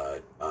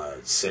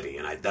city,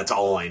 and that's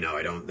all I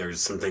know.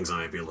 There's some things I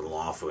might be a little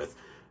off with,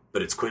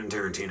 but it's Quentin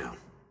Tarantino.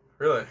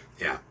 Really?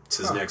 Yeah, it's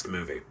his next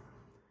movie.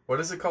 What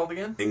is it called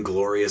again?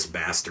 Inglourious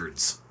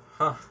Bastards.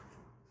 Huh.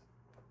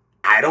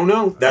 I don't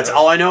know. That's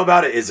all I know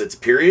about it. Is it's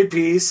period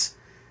piece,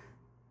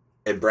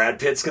 and Brad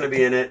Pitt's going to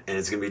be in it, and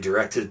it's going to be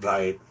directed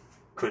by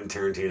Quentin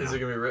Tarantino. Is it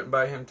going to be written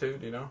by him too?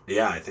 Do you know?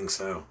 Yeah, I think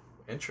so.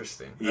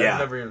 Interesting. Yeah. I've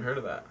never even heard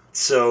of that.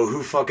 So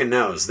who fucking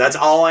knows? That's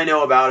all I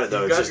know about it,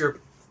 though. You've got your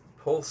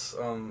pulse.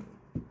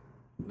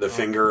 The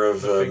finger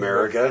of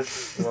America.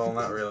 Well,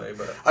 not really,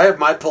 but I have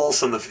my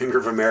pulse on the finger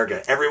of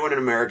America. Everyone in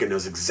America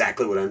knows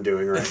exactly what I'm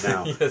doing right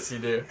now. Yes, you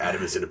do.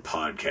 Adam is in a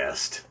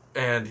podcast,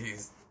 and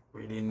he's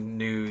reading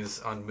news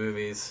on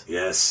movies.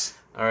 Yes.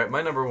 All right,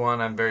 my number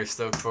 1 I'm very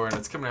stoked for, and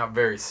it's coming out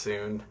very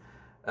soon.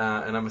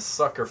 And I'm a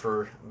sucker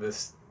for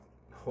this.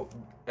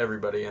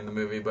 Everybody in the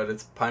movie, but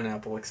it's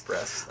Pineapple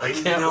Express. I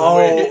can't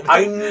wait.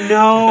 I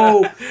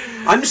know.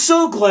 I'm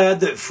so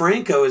glad that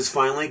Franco has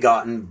finally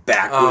gotten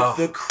back with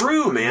the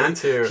crew, man. Me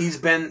too. He's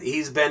been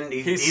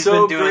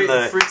so doing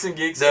the Freaks and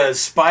Geeks, the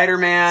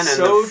Spider-Man and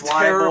the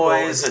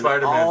Flyboys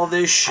and all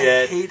this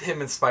shit. I hate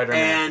him in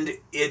Spider-Man. And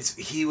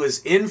he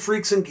was in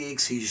Freaks and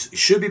Geeks. He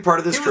should be part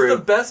of this crew. He was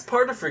the best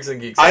part of Freaks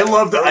and Geeks. I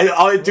love that.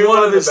 I do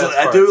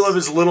love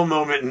his little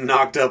moment in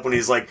Knocked Up when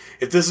he's like,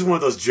 if this is one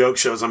of those joke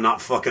shows, I'm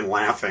not fucking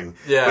laughing.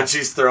 Yeah. When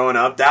she's throwing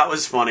up. That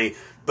was funny.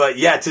 But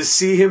yeah, to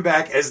see him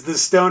back as the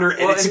stoner,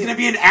 and it's going to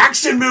be an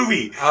action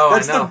movie. Oh,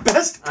 that's the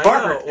best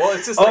part. Well,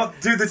 it's just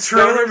dude, the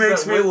trailer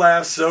makes me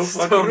laugh so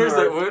fucking hard.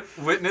 Stoners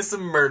that witness a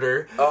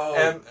murder. Oh.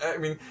 And, I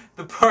mean,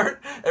 the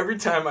part, every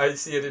time I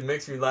see it, it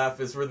makes me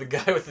laugh, is where the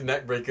guy with the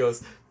neck break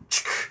goes,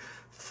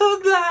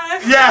 Thug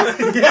Life! Yeah.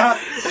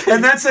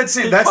 And that's that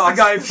scene. That's the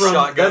guy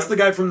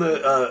from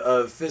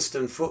the Fist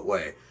and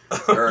Footway.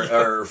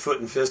 or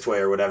Foot and Fist Way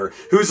or whatever,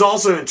 who's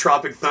also in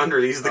Tropic Thunder.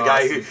 He's the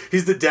guy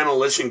he's the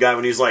demolition guy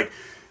when he's like,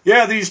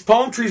 yeah, these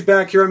palm trees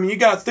back here, I mean, you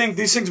gotta think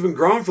these things have been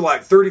growing for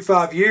like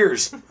 35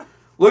 years.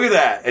 Look at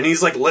that. And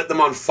he's like lit them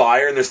on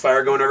fire, and there's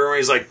fire going everywhere.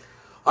 He's like,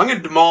 I'm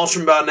gonna demolish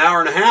them about an hour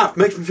and a half.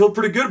 Makes me feel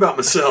pretty good about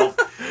myself.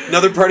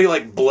 Another party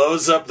like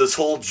blows up this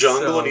whole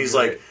jungle, and he's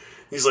like,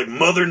 He's like,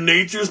 Mother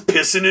Nature's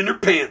pissing in her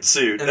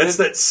pantsuit. That's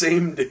that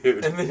same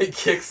dude. And then he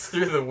kicks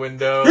through the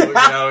window. You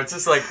know, it's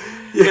just like,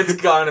 it's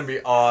gonna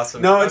be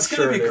awesome. No, it's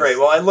gonna be great.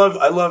 Well, I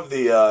love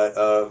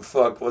the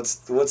fuck. What's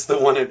the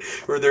one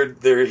where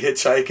they're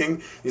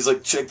hitchhiking? He's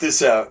like, check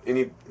this out,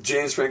 and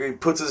James Franco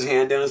puts his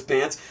hand down his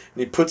pants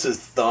and he puts his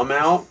thumb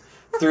out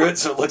through it,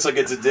 so it looks like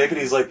it's a dick, and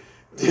he's like,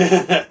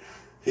 yeah,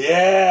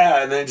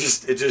 and then it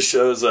just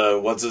shows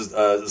Seth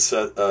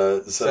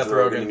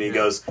Rogen, and he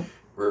goes,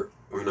 we're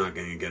not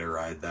gonna get a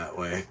ride that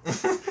way.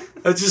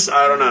 It's just,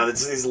 I don't know.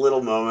 It's these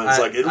little moments.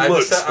 It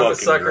looks fucking great. I'm a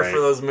sucker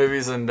for those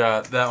movies, and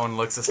that one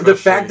looks especially the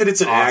fact that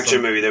it's an awesome.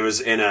 Action movie. There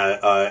was in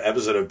a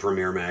episode of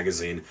Premiere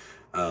Magazine,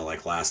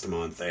 like last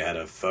month, they had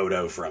a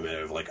photo from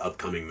it of like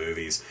upcoming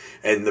movies,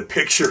 and the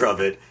picture of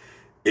it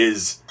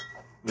is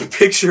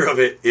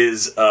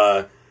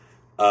Seth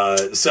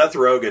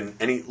Rogen,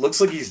 and he looks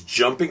like he's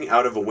jumping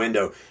out of a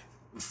window.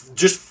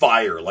 Just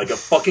fire, like a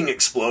fucking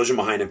explosion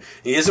behind him.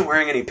 He isn't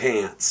wearing any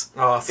pants.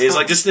 Awesome. He's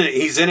like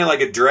he's in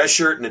like a dress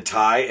shirt and a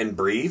tie and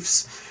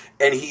briefs,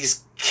 and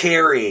he's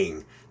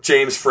carrying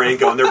James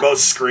Franco, and they're both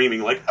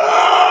screaming like,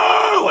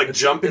 oh, like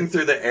jumping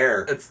through the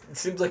air. It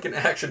seems like an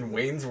action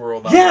Wayne's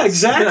World. Yeah,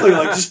 exactly.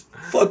 Like just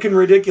fucking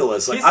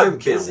ridiculous. Like, he's a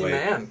busy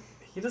man.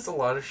 He does a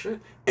lot of shit,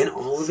 and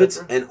all of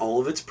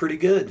it's pretty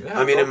good. Yeah,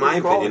 I mean, in my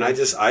opinion,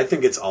 I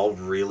think it's all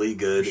really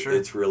good. Sure.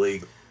 It's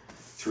really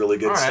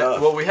good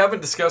stuff. Well, we haven't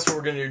discussed what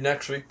we're going to do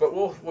next week, but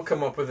we'll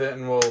come up with it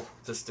and we'll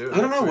just do it.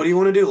 I don't know. What do you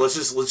want to do? Let's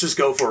just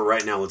go for it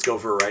right now. Let's go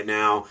for it right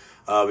now.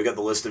 We got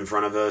the list in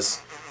front of us.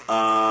 You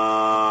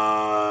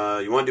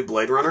want to do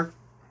Blade Runner?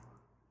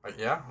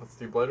 Yeah, let's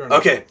do Blade Runner.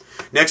 Okay.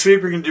 Next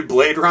week we're going to do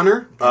Blade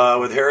Runner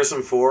with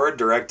Harrison Ford,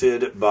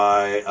 directed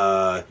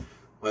by...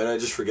 why did I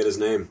just forget his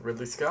name?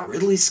 Ridley Scott.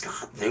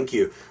 Thank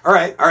you. All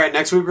right.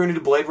 Next week we're going to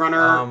do Blade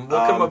Runner.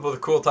 We'll come up with a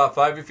cool top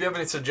 5. If you have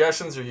any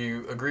suggestions or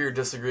you agree or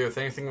disagree with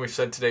anything we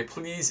said today,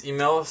 please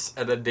email us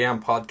at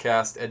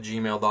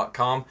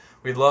adamnpodcast@gmail.com.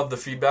 We love the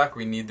feedback.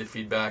 We need the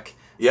feedback.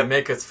 Yep.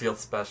 Make us feel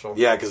special.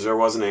 Yeah, because there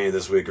wasn't any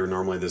this week, or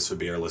normally this would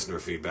be our listener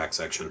feedback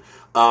section.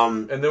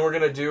 And then we're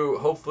going to do,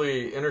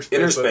 hopefully,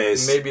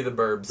 Interspace. Maybe the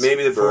Burbs.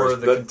 For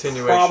the but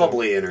continuation.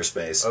 Probably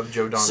Interspace. Of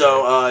Joe Dante.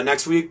 So,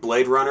 next week,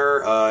 Blade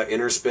Runner,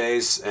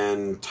 Interspace,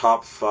 and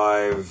top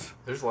 5...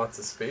 There's lots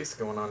of space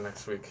going on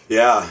next week.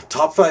 Yeah,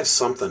 top 5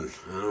 something.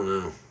 I don't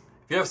know.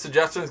 If you have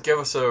suggestions, give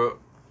us a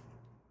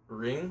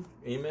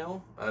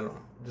email. I don't know.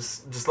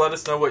 Just let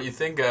us know what you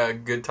think a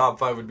good top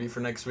 5 would be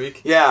for next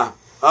week. Yeah.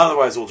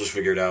 Otherwise, we'll just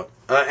figure it out.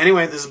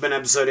 Anyway, this has been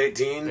episode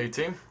 18.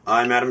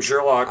 I'm Adam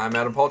Sherlock. I'm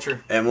Adam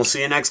Palcher. And we'll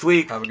see you next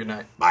week. Have a good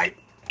night. Bye.